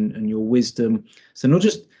knowledge and your wisdom. So not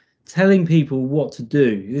just telling people what to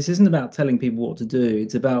do. This isn't about telling people what to do.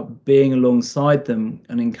 It's about being alongside them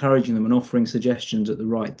and encouraging them and offering suggestions at the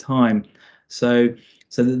right time. So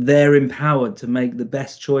that they're empowered to make the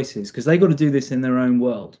best choices, because they've got to do this in their own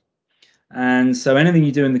world. And so anything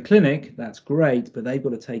you do in the clinic, that's great, but they've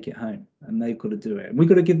got to take it home and they've got to do it. And we've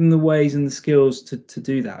got to give them the ways and the skills to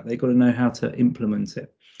do that. They've got to know how to implement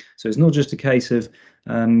it. So it's not just a case of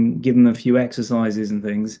giving them a few exercises and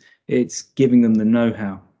things, it's giving them the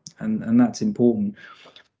know-how, and that's important.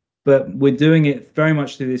 But we're doing it very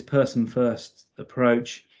much through this person first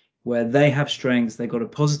approach, where they have strengths, they've got a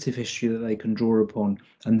positive history that they can draw upon,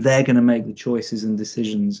 and they're going to make the choices and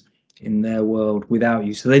decisions in their world without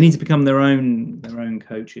you. So they need to become their own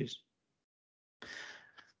coaches.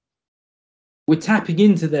 We're tapping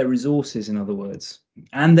into their resources, in other words,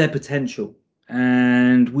 and their potential.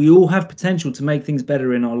 And we all have potential to make things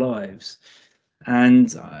better in our lives.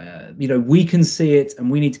 And we can see it,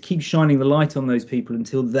 and we need to keep shining the light on those people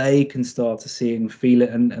until they can start to see it and feel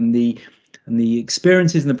it. And the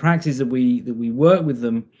experiences and the practices that we work with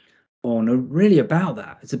them on are really about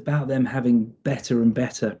that. It's about them having better and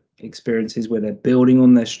better experiences where they're building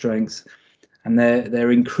on their strengths, and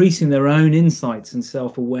they're increasing their own insights and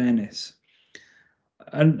self-awareness.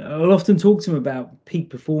 And I'll often talk to them about peak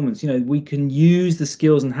performance. We can use the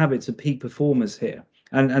skills and habits of peak performers here.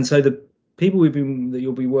 And so the people that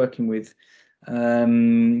you'll be working with,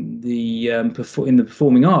 in the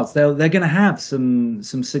performing arts, they're going to have some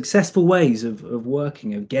successful ways of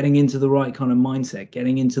working, of getting into the right kind of mindset,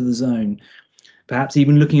 getting into the zone, perhaps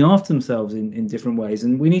even looking after themselves in different ways.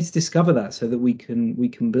 And we need to discover that so that we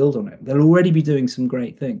can build on it. They'll already be doing some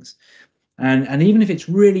great things. And even if it's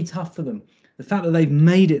really tough for them, the fact that they've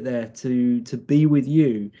made it there to be with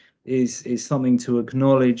you is something to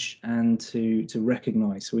acknowledge and to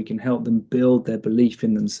recognize, so we can help them build their belief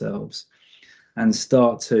in themselves and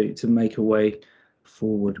start to make a way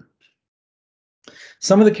forward.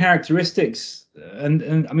 Some of the characteristics,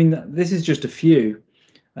 and I mean, this is just a few.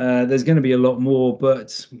 There's going to be a lot more,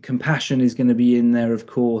 but compassion is going to be in there, of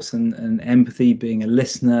course, and empathy, being a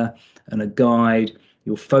listener and a guide.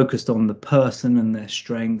 You're focused on the person and their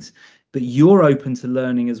strengths, but you're open to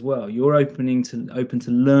learning as well. You're open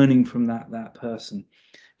to learning from that person.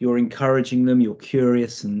 You're encouraging them. You're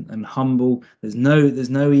curious and humble. There's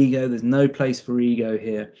no ego. There's no place for ego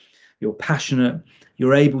here. You're passionate.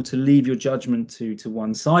 You're able to leave your judgment to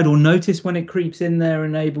one side, or notice when it creeps in there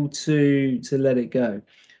and able to let it go.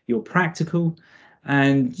 You're practical,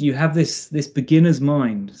 and you have this beginner's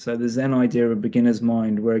mind. So the Zen idea of beginner's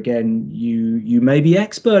mind, where again you may be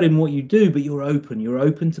expert in what you do, but you're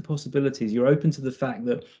open to possibilities. You're open to the fact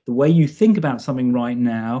that the way you think about something right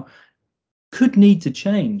now could need to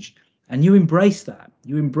change, and you embrace that.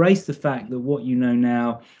 You embrace the fact that what you know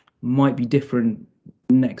now might be different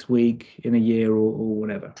next week, in a year, or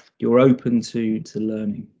whatever. You're open to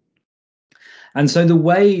learning. And so the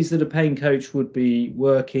ways that a pain coach would be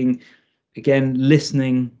working, again,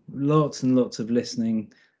 listening, lots and lots of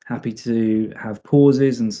listening, happy to have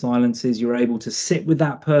pauses and silences. You're able to sit with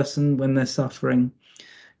that person when they're suffering.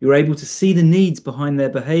 You're able to see the needs behind their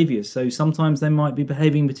behaviors. So sometimes they might be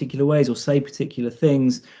behaving in particular ways or say particular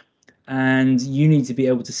things, and you need to be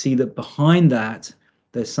able to see that behind that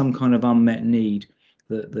there's some kind of unmet need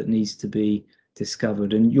that needs to be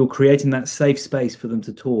discovered, and you're creating that safe space for them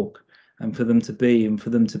to talk and for them to be and for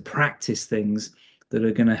them to practice things that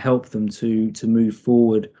are going to help them to move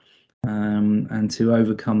forward, and to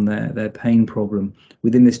overcome their pain problem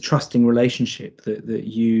within this trusting relationship that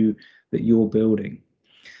you're building.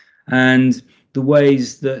 And the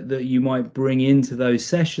ways that you might bring into those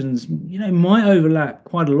sessions, might overlap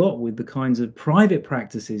quite a lot with the kinds of private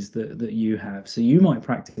practices that you have. So you might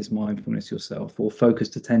practice mindfulness yourself, or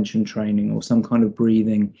focused attention training, or some kind of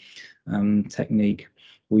breathing technique,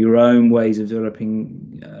 or your own ways of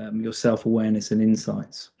developing your self-awareness and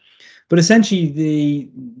insights. But essentially,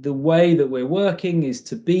 the way that we're working is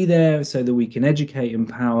to be there so that we can educate,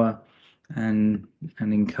 empower, and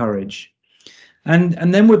encourage.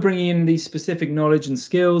 And then we're bringing in these specific knowledge and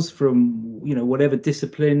skills from whatever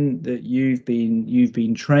discipline that you've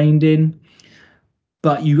been trained in,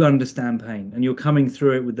 but you understand pain, and you're coming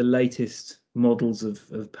through it with the latest models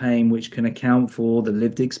of pain, which can account for the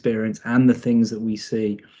lived experience and the things that we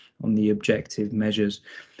see on the objective measures.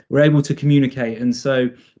 We're able to communicate, and so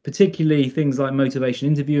particularly things like motivation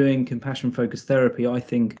interviewing, compassion focused therapy, I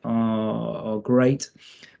think are great.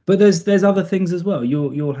 But there's other things as well.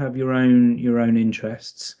 You'll have your own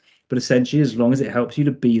interests, but essentially, as long as it helps you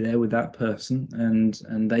to be there with that person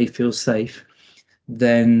and they feel safe,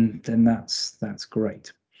 then that's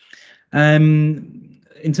great.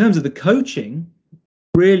 In terms of the coaching,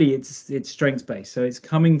 really it's strengths based. So it's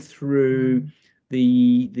coming through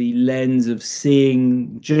the lens of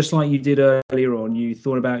seeing, just like you did earlier on. You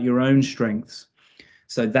thought about your own strengths,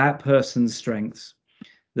 so that person's strengths.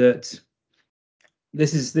 That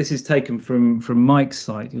this is taken from Mike's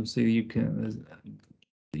site. You'll see you can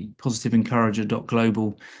the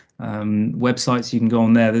positivencourager.global websites. You can go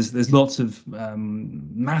on there. There's lots of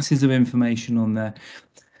masses of information on there.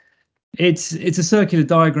 It's a circular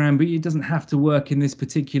diagram, but it doesn't have to work in this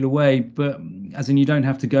particular way. But as in, you don't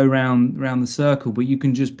have to go round the circle, but you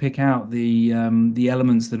can just pick out the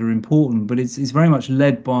elements that are important. But it's very much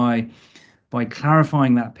led by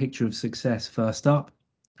clarifying that picture of success first up,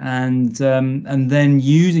 and then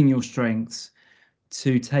using your strengths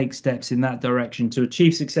to take steps in that direction to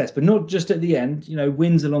achieve success, but not just at the end.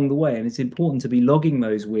 Wins along the way, and it's important to be logging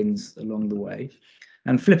those wins along the way.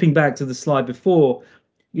 And flipping back to the slide before,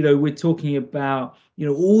 we're talking about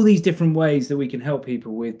all these different ways that we can help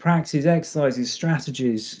people with practices, exercises,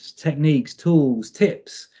 strategies, techniques, tools,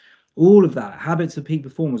 tips, all of that, habits of peak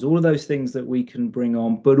performers, all of those things that we can bring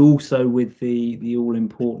on, but also with the all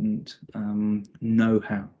important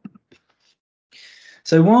know-how.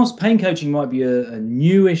 So whilst pain coaching might be a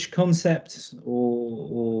newish concept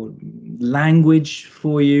or language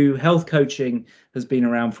for you, health coaching has been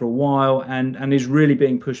around for a while and is really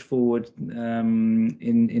being pushed forward in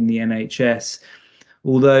the NHS.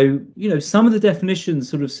 Although, some of the definitions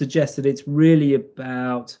sort of suggest that it's really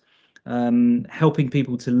about helping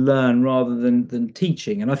people to learn rather than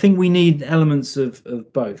teaching. And I think we need elements of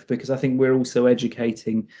both, because I think we're also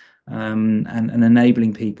educating and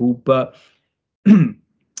enabling people. But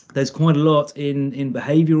there's quite a lot in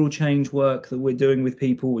behavioral change work that we're doing with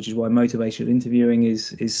people, which is why motivational interviewing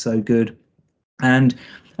is so good. and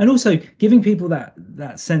and also giving people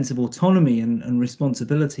that sense of autonomy and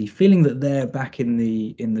responsibility, feeling that they're back in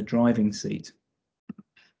the driving seat.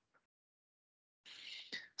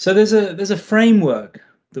 So there's a framework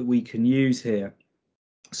that we can use here.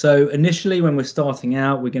 So initially, when we're starting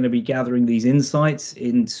out, we're going to be gathering these insights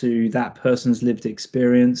into that person's lived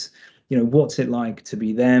experience. You know, what's it like to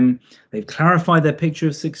be them? They've clarified their picture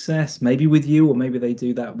of success, maybe with you, or maybe they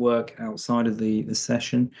do that work outside of the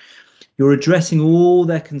session. You're addressing all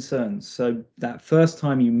their concerns. So that first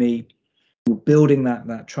time you meet, you're building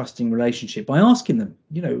that trusting relationship by asking them,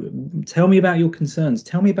 you know, tell me about your concerns,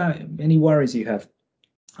 tell me about any worries you have,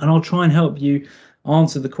 and I'll try and help you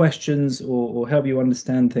answer the questions, or help you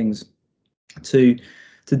understand things to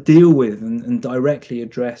deal with and directly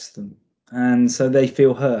address them, and so they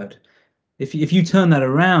feel heard. If you turn that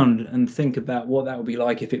around and think about what that would be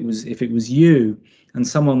like if it was you, and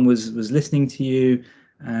someone was listening to you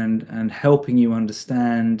and helping you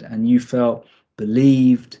understand, and you felt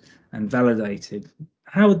believed and validated,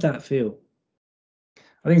 how would that feel?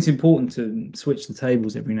 I think it's important to switch the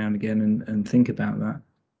tables every now and again and think about that.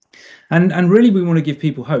 And really, we want to give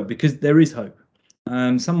people hope, because there is hope.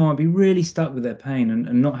 Someone might be really stuck with their pain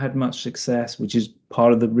and not had much success, which is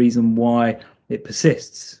part of the reason why it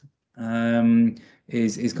persists. Um,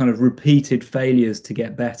 is kind of repeated failures to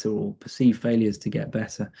get better, or perceived failures to get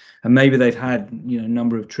better, and maybe they've had, you know, a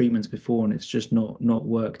number of treatments before and it's just not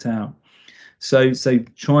worked out. So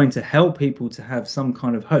trying to help people to have some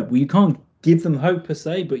kind of hope. Well, you can't give them hope per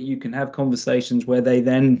se, but you can have conversations where they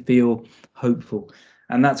then feel hopeful.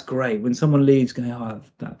 And that's great. When someone leaves going, oh,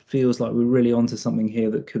 that feels like we're really onto something here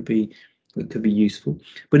that could be useful.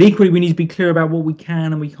 But equally, we need to be clear about what we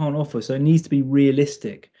can and we can't offer. So it needs to be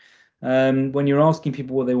realistic. When you're asking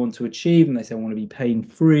people what they want to achieve and they say I want to be pain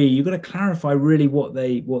free, you've got to clarify really what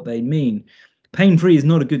they mean. Pain free is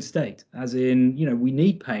not a good state, as in, you know, we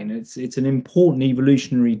need pain. It's an important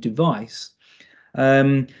evolutionary device.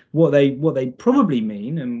 What they probably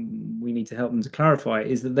mean, and we need to help them to clarify,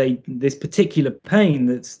 is that this particular pain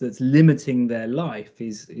that's limiting their life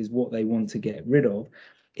is what they want to get rid of.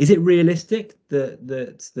 Is it realistic that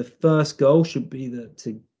the first goal should be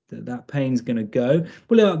that pain's going to go?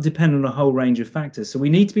 Well, it'll depend on a whole range of factors. So we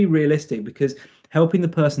need to be realistic, because helping the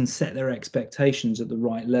person set their expectations at the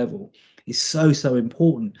right level is so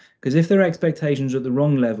important. Because if their expectations are at the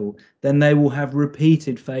wrong level, then they will have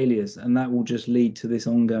repeated failures, and that will just lead to this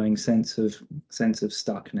ongoing sense of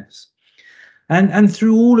stuckness. And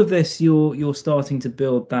through all of this, you're starting to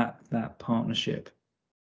build that partnership.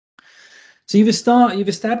 So you've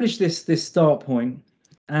established this start point,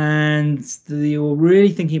 and you're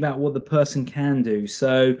really thinking about what the person can do.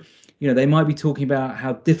 So, you know, they might be talking about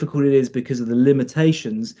how difficult it is because of the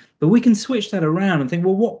limitations, but we can switch that around and think,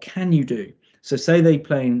 well, what can you do? So say they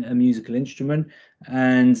play a musical instrument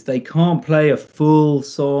and they can't play a full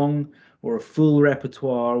song or a full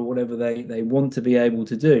repertoire, or whatever they want to be able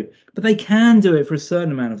to do, but they can do it for a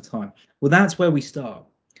certain amount of time. Well, that's where we start.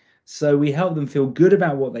 So we help them feel good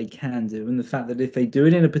about what they can do, and the fact that if they do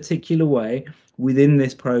it in a particular way within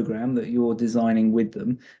this program that you're designing with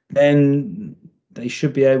them, then they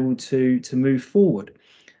should be able to move forward.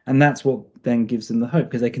 And that's what then gives them the hope,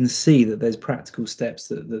 because they can see that there's practical steps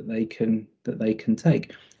that they can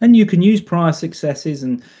take. And you can use prior successes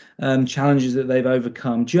and challenges that they've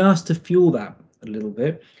overcome just to fuel that a little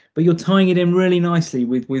bit, but you're tying it in really nicely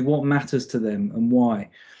with what matters to them and why,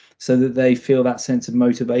 so that they feel that sense of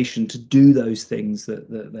motivation to do those things that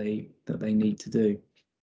they need to do.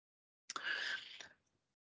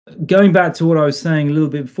 Going back to what I was saying a little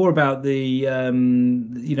bit before about you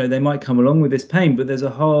know, they might come along with this pain, but there's a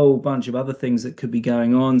whole bunch of other things that could be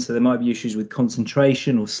going on. So there might be issues with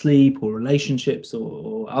concentration or sleep or relationships,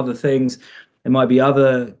 or other things. There might be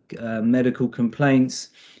other medical complaints.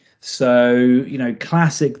 So, you know,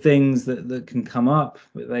 classic things that can come up.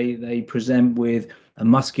 They present with a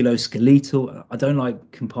musculoskeletal. I don't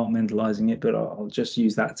like compartmentalizing it, but I'll just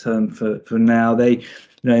use that term for now. They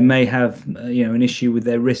may have you know, an issue with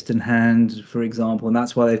their wrist and hand, for example, and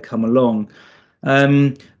that's why they've come along.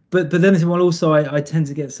 Um, but then well, also I tend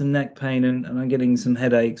to get some neck pain, and I'm getting some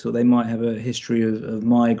headaches, or they might have a history of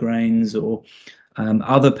migraines, or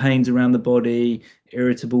other pains around the body,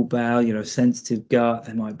 irritable bowel, you know, sensitive gut.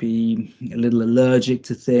 They might be a little allergic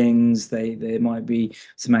to things. There might be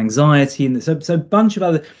some anxiety, and so a bunch of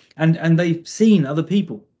other, and they've seen other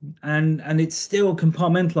people, and it's still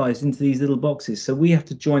compartmentalized into these little boxes. So we have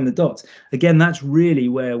to join the dots. Again, that's really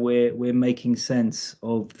where we're making sense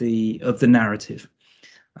of the narrative,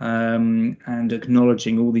 and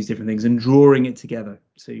acknowledging all these different things and drawing it together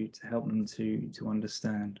to help them to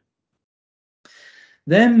understand.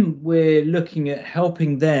 Then we're looking at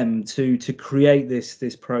helping them to create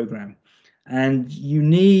this program, and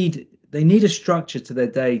they need a structure to their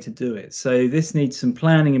day to do it. So this needs some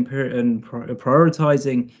planning and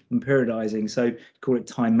prioritizing and periodizing. So call it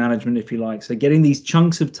time management if you like. So getting these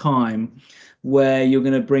chunks of time where you're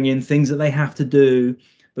going to bring in things that they have to do,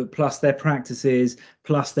 but plus their practices,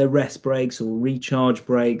 plus their rest breaks or recharge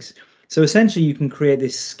breaks. So essentially, you can create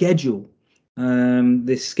this schedule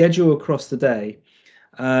across the day,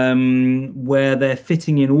 where they're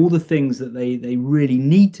fitting in all the things that they really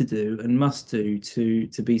need to do and must do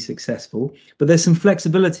to be successful. But there's some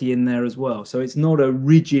flexibility in there as well. So it's not a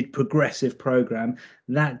rigid progressive program.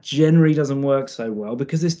 That generally doesn't work so well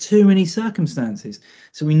because there's too many circumstances.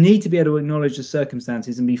 So we need to be able to acknowledge the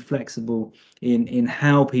circumstances and be flexible in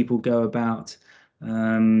how people go about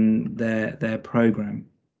their program.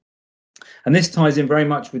 And this ties in very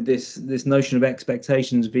much with this notion of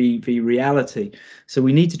expectations v reality. So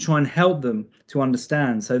we need to try and help them to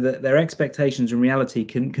understand so that their expectations and reality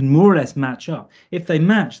can more or less match up. If they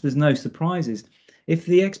match, there's no surprises. If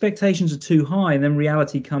the expectations are too high and then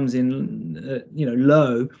reality comes in,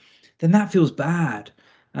 low, then that feels bad.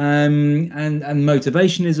 And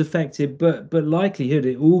motivation is affected, but likelihood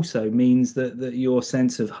it also means that your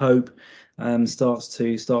sense of hope starts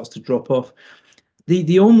to drop off.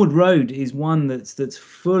 The onward road is one that's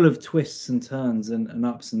full of twists and turns and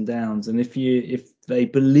ups and downs. And if they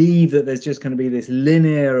believe that there's just going to be this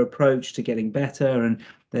linear approach to getting better, and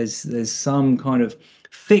there's some kind of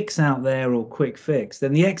fix out there or quick fix,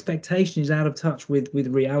 then the expectation is out of touch with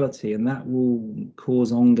reality, and that will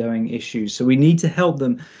cause ongoing issues. So we need to help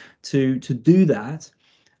them to do that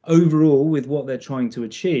overall with what they're trying to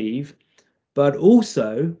achieve, but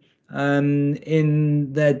also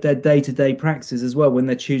in their day-to-day practices as well, when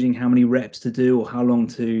they're choosing how many reps to do or how long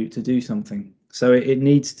to do something. So it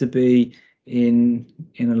needs to be in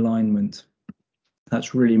alignment.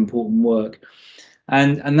 That's really important work.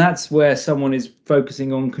 And that's where someone is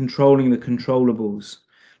focusing on controlling the controllables.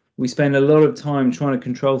 We spend a lot of time trying to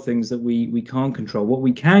control things that we can't control. What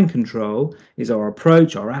we can control is our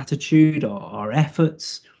approach, our attitude, our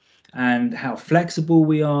efforts, and how flexible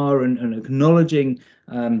we are, and acknowledging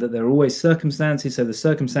that there are always circumstances. So the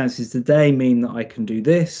circumstances today mean that I can do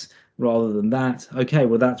this rather than that. Okay,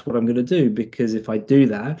 well, that's what I'm going to do, because if I do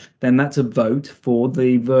that, then that's a vote for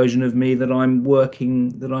the version of me that I'm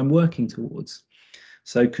working towards.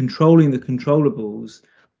 So controlling the controllables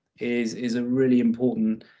is a really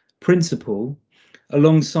important principle,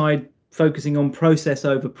 alongside focusing on process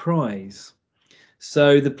over prize.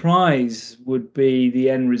 So the prize would be the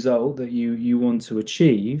end result that you want to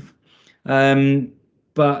achieve, um,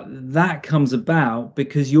 but that comes about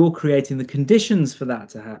because you're creating the conditions for that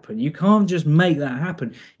to happen. You can't just make that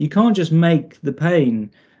happen. You can't just make the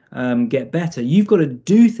pain get better. You've got to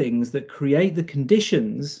do things that create the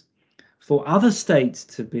conditions for other states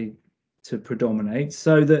to predominate,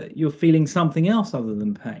 so that you're feeling something else other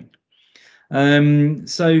than pain.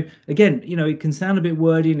 So again, it can sound a bit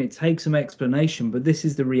wordy and it takes some explanation, but this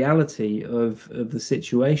is the reality of the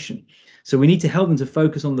situation. So we need to help them to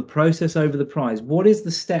focus on the process over the prize. What is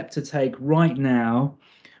the step to take right now,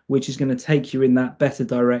 which is going to take you in that better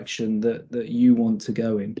direction that you want to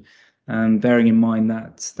go in? Bearing in mind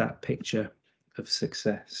that picture of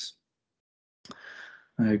success.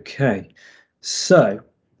 Okay, so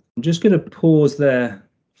I'm just going to pause there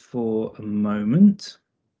for a moment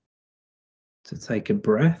to take a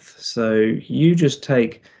breath. So you just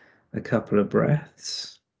take a couple of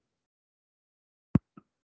breaths.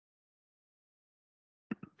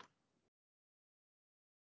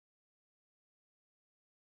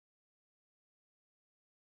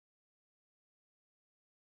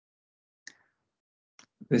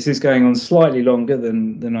 This is going on slightly longer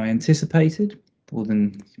than I anticipated, or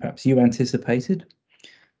than perhaps you anticipated,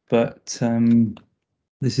 but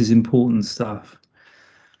this is important stuff.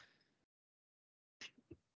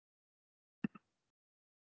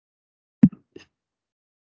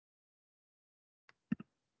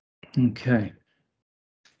 Okay.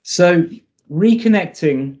 So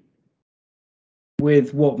reconnecting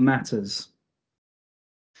with what matters.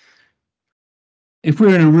 If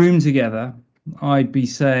we're in a room together, I'd be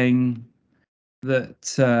saying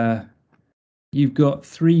that you've got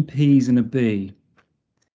 3 P's and a B,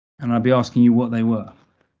 and I'd be asking you what they were.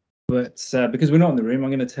 But because we're not in the room,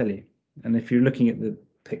 I'm going to tell you. And if you're looking at the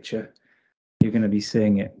picture, you're going to be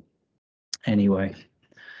seeing it anyway.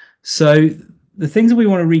 So the things that we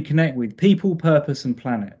want to reconnect with: people, purpose, and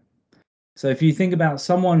planet. So if you think about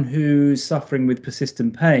someone who's suffering with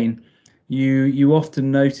persistent pain, you often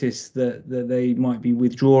notice that they might be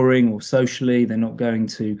withdrawing, or socially they're not going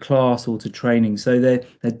to class or to training, so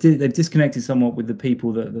they've disconnected somewhat with the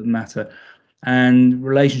people that matter, and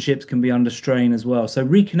relationships can be under strain as well. So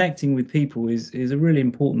reconnecting with people is a really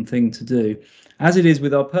important thing to do, as it is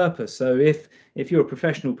with our purpose. So if you're a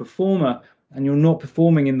professional performer and you're not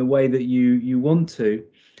performing in the way that you want to,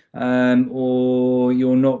 or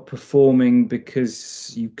you're not performing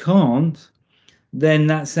because you can't, then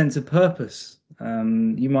that sense of purpose,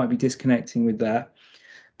 you might be disconnecting with that.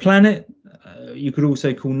 Planet, you could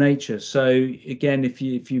also call nature. So again, if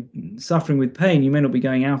you're suffering with pain, you may not be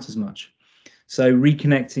going out as much. So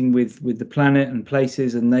reconnecting with the planet and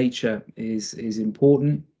places and nature is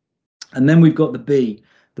important. And then we've got the B,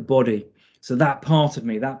 the body. So that part of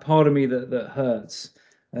me, that hurts,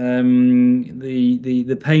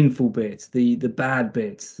 the painful bit, the bad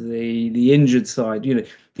bit, the injured side.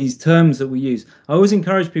 These terms that we use. I always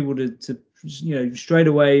encourage people to straight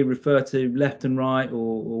away refer to left and right,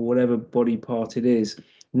 or whatever body part it is,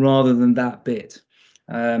 rather than that bit.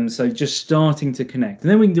 So just starting to connect, and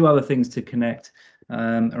then we can do other things to connect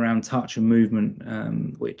around touch and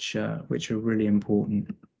movement, which are really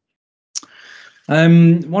important.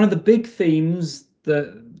 One of the big themes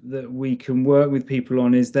that we can work with people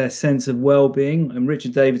on is their sense of well-being. And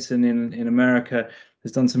Richard Davidson in America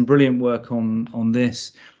has done some brilliant work on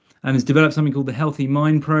this, and has developed something called the Healthy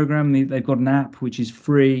Mind Program. They've got an app which is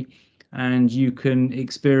free, and you can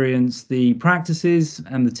experience the practices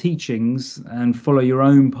and the teachings and follow your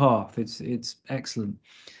own path. It's excellent.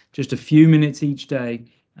 Just a few minutes each day,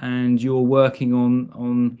 and you're working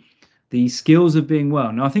on the skills of being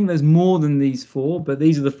well. Now, I think there's more than these four, but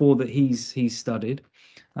these are the four that he's studied.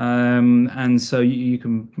 And so you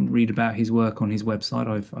can read about his work on his website.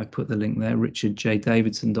 I've put the link there,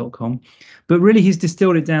 richardjdavidson.com. But really, he's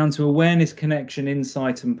distilled it down to awareness, connection,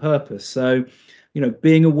 insight, and purpose. So,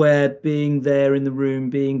 being aware, being there in the room,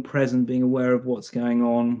 being present, being aware of what's going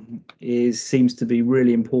on seems to be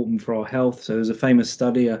really important for our health. So there's a famous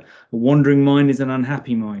study, a wandering mind is an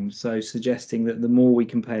unhappy mind. So suggesting that the more we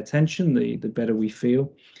can pay attention, the better we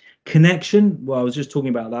feel. Connection, well, I was just talking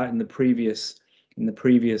about that in the previous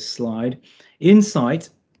slide. Insight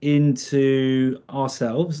into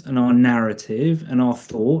ourselves and our narrative and our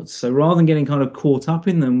thoughts. So rather than getting kind of caught up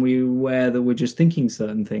in them, we're aware that we're just thinking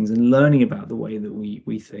certain things and learning about the way that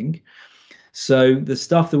we think. So the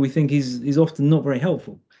stuff that we think is often not very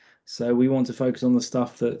helpful. So we want to focus on the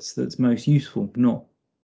stuff that's most useful, not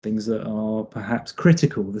things that are perhaps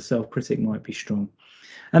critical. The self-critic might be strong.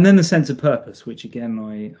 And then the sense of purpose, which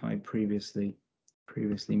again I previously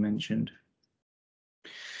mentioned.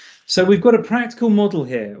 So we've got a practical model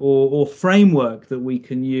here, or framework, that we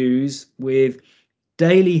can use with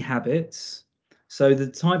daily habits. So the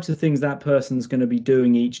types of things that person's going to be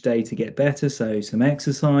doing each day to get better. So some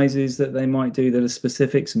exercises that they might do that are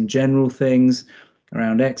specific, some general things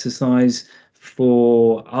around exercise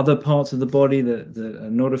for other parts of the body that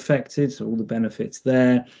are not affected, so all the benefits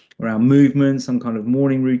there, around movement, some kind of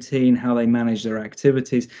morning routine, how they manage their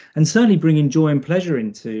activities, and certainly bringing joy and pleasure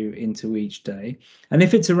into each day. And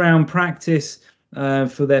if it's around practice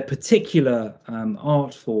for their particular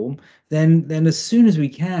art form, then as soon as we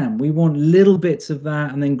can, we want little bits of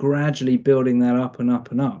that, and then gradually building that up and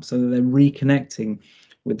up and up, so that they're reconnecting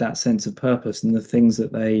with that sense of purpose and the things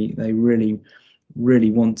that they really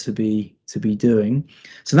want to be doing.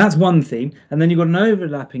 So that's one theme. And then you've got an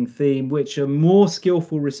overlapping theme, which are more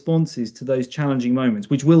skillful responses to those challenging moments,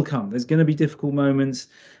 which will come. There's going to be difficult moments.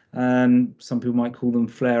 Some people might call them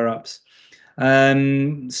flare-ups.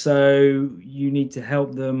 So you need to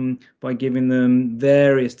help them by giving them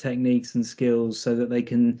various techniques and skills so that they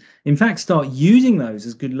can, in fact, start using those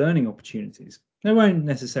as good learning opportunities. They won't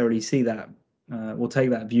necessarily see that or take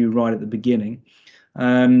that view right at the beginning.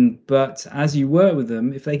 But as you work with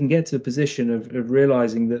them, if they can get to a position of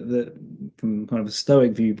realizing that from kind of a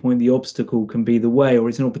Stoic viewpoint, the obstacle can be the way, or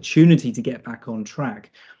it's an opportunity to get back on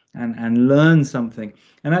track and learn something.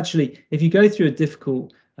 And actually, if you go through a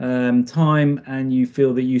difficult time and you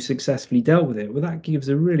feel that you successfully dealt with it, well, that gives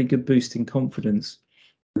a really good boost in confidence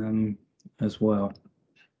as well.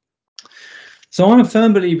 So I'm a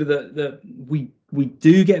firm believer that we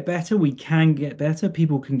do get better, we can get better,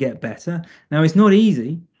 people can get better. Now, it's not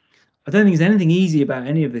easy. I don't think there's anything easy about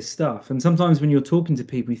any of this stuff. And sometimes when you're talking to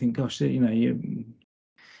people, you think, gosh, I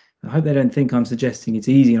hope they don't think I'm suggesting it's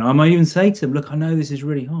easy. And I might even say to them, look, I know this is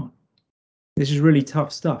really hard. This is really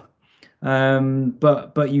tough stuff.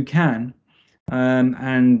 But you can.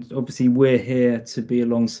 And obviously we're here to be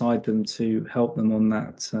alongside them to help them on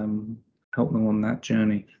that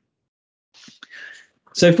journey.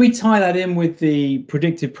 So if we tie that in with the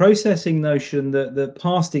predictive processing notion that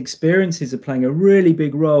past experiences are playing a really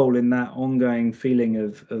big role in that ongoing feeling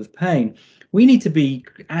of pain, we need to be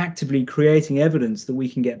actively creating evidence that we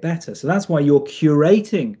can get better. So that's why you're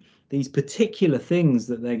curating these particular things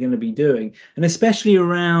that they're going to be doing, and especially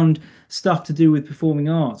around stuff to do with performing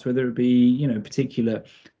arts, whether it be, particular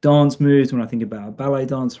dance moves when I think about a ballet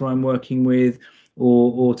dancer I'm working with,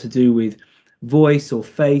 or to do with voice or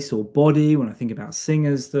face or body when I think about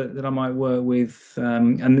singers that I might work with.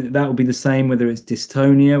 And that will be the same whether it's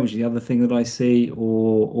dystonia, which is the other thing that I see,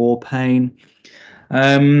 or pain.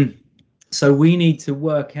 Um, so we need to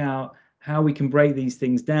work out how we can break these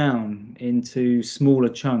things down into smaller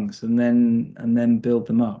chunks and then build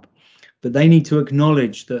them up. But they need to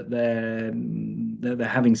acknowledge that they're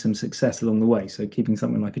having some success along the way. So keeping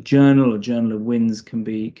something like a journal of wins can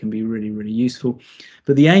be really, really useful.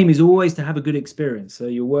 But the aim is always to have a good experience. So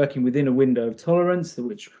you're working within a window of tolerance,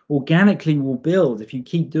 which organically will build if you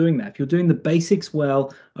keep doing that. If you're doing the basics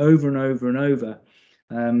well over and over and over,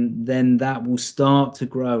 then that will start to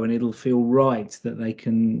grow, and it'll feel right that they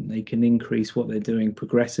can increase what they're doing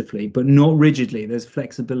progressively, but not rigidly. There's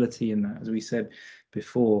flexibility in that, as we said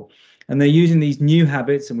before. And they're using these new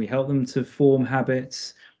habits, and we help them to form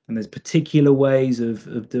habits. And there's particular ways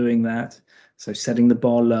of doing that. So setting the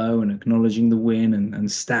bar low and acknowledging the win,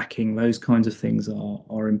 and stacking, those kinds of things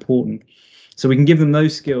are important. So we can give them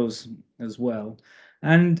those skills as well.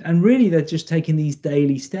 And really they're just taking these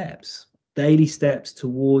daily steps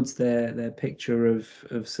towards their picture of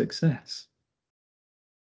success.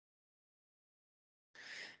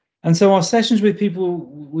 And so our sessions with people,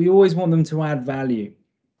 we always want them to add value.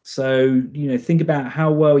 So, think about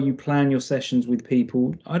how well you plan your sessions with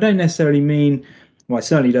people. I don't necessarily mean, well, I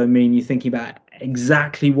certainly don't mean you thinking about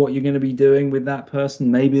exactly what you're going to be doing with that person.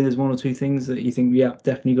 Maybe there's one or two things that you think, yeah,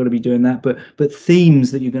 definitely got to be doing that, but themes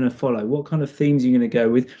that you're going to follow, what kind of themes you're going to go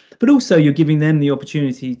with. But also you're giving them the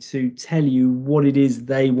opportunity to tell you what it is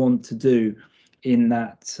they want to do in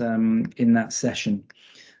that session.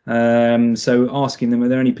 So asking them, are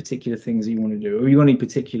there any particular things that you want to do, or you want any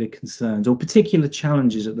particular concerns or particular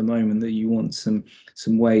challenges at the moment that you want some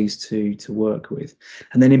ways to work with?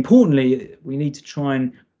 And then importantly, we need to try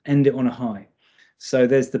and end it on a high. So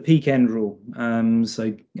there's the peak end rule.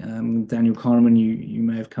 Daniel Kahneman, you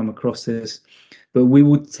may have come across this, but we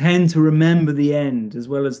will tend to remember the end as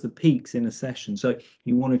well as the peaks in a session. So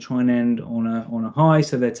you want to try and end on a high.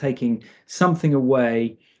 So they're taking something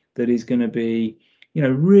away that is going to be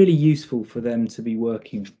really useful for them to be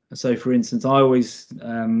working. So for instance, I always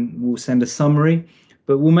will send a summary,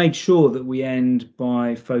 but we'll make sure that we end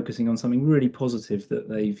by focusing on something really positive that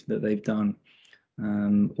they've done,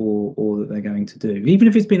 or that they're going to do, even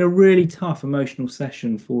if it's been a really tough emotional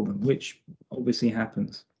session for them, which obviously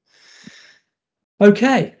happens.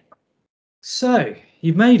 Okay, so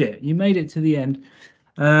you made it to the end.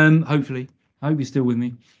 Hopefully, I hope you're still with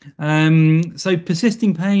me. So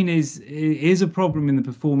persisting pain is a problem in the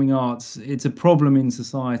performing arts. It's a problem in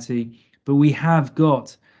society, but we have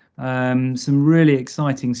got some really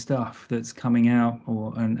exciting stuff that's coming out,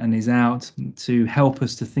 and is out, to help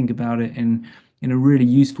us to think about it in a really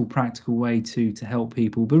useful, practical way to help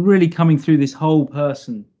people, but really coming through this whole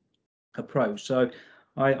person approach. So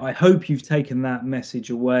I hope you've taken that message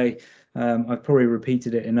away. I've probably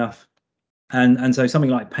repeated it enough. And so something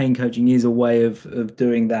like pain coaching is a way of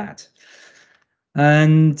doing that.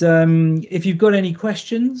 And if you've got any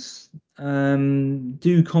questions,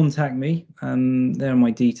 do contact me. There are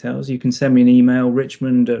my details. You can send me an email,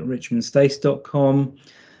 richmond@richmondstace.com,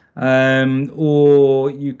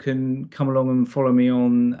 or you can come along and follow me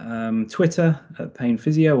on Twitter at Pain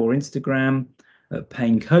Physio, or Instagram at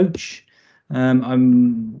Pain Coach.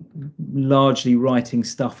 I'm largely writing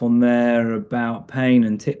stuff on there about pain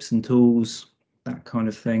and tips and tools, that kind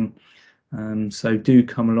of thing. So do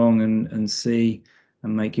come along and see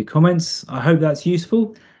and make your comments. I hope that's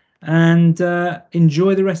useful, and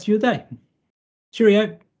enjoy the rest of your day.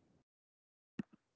 Cheerio.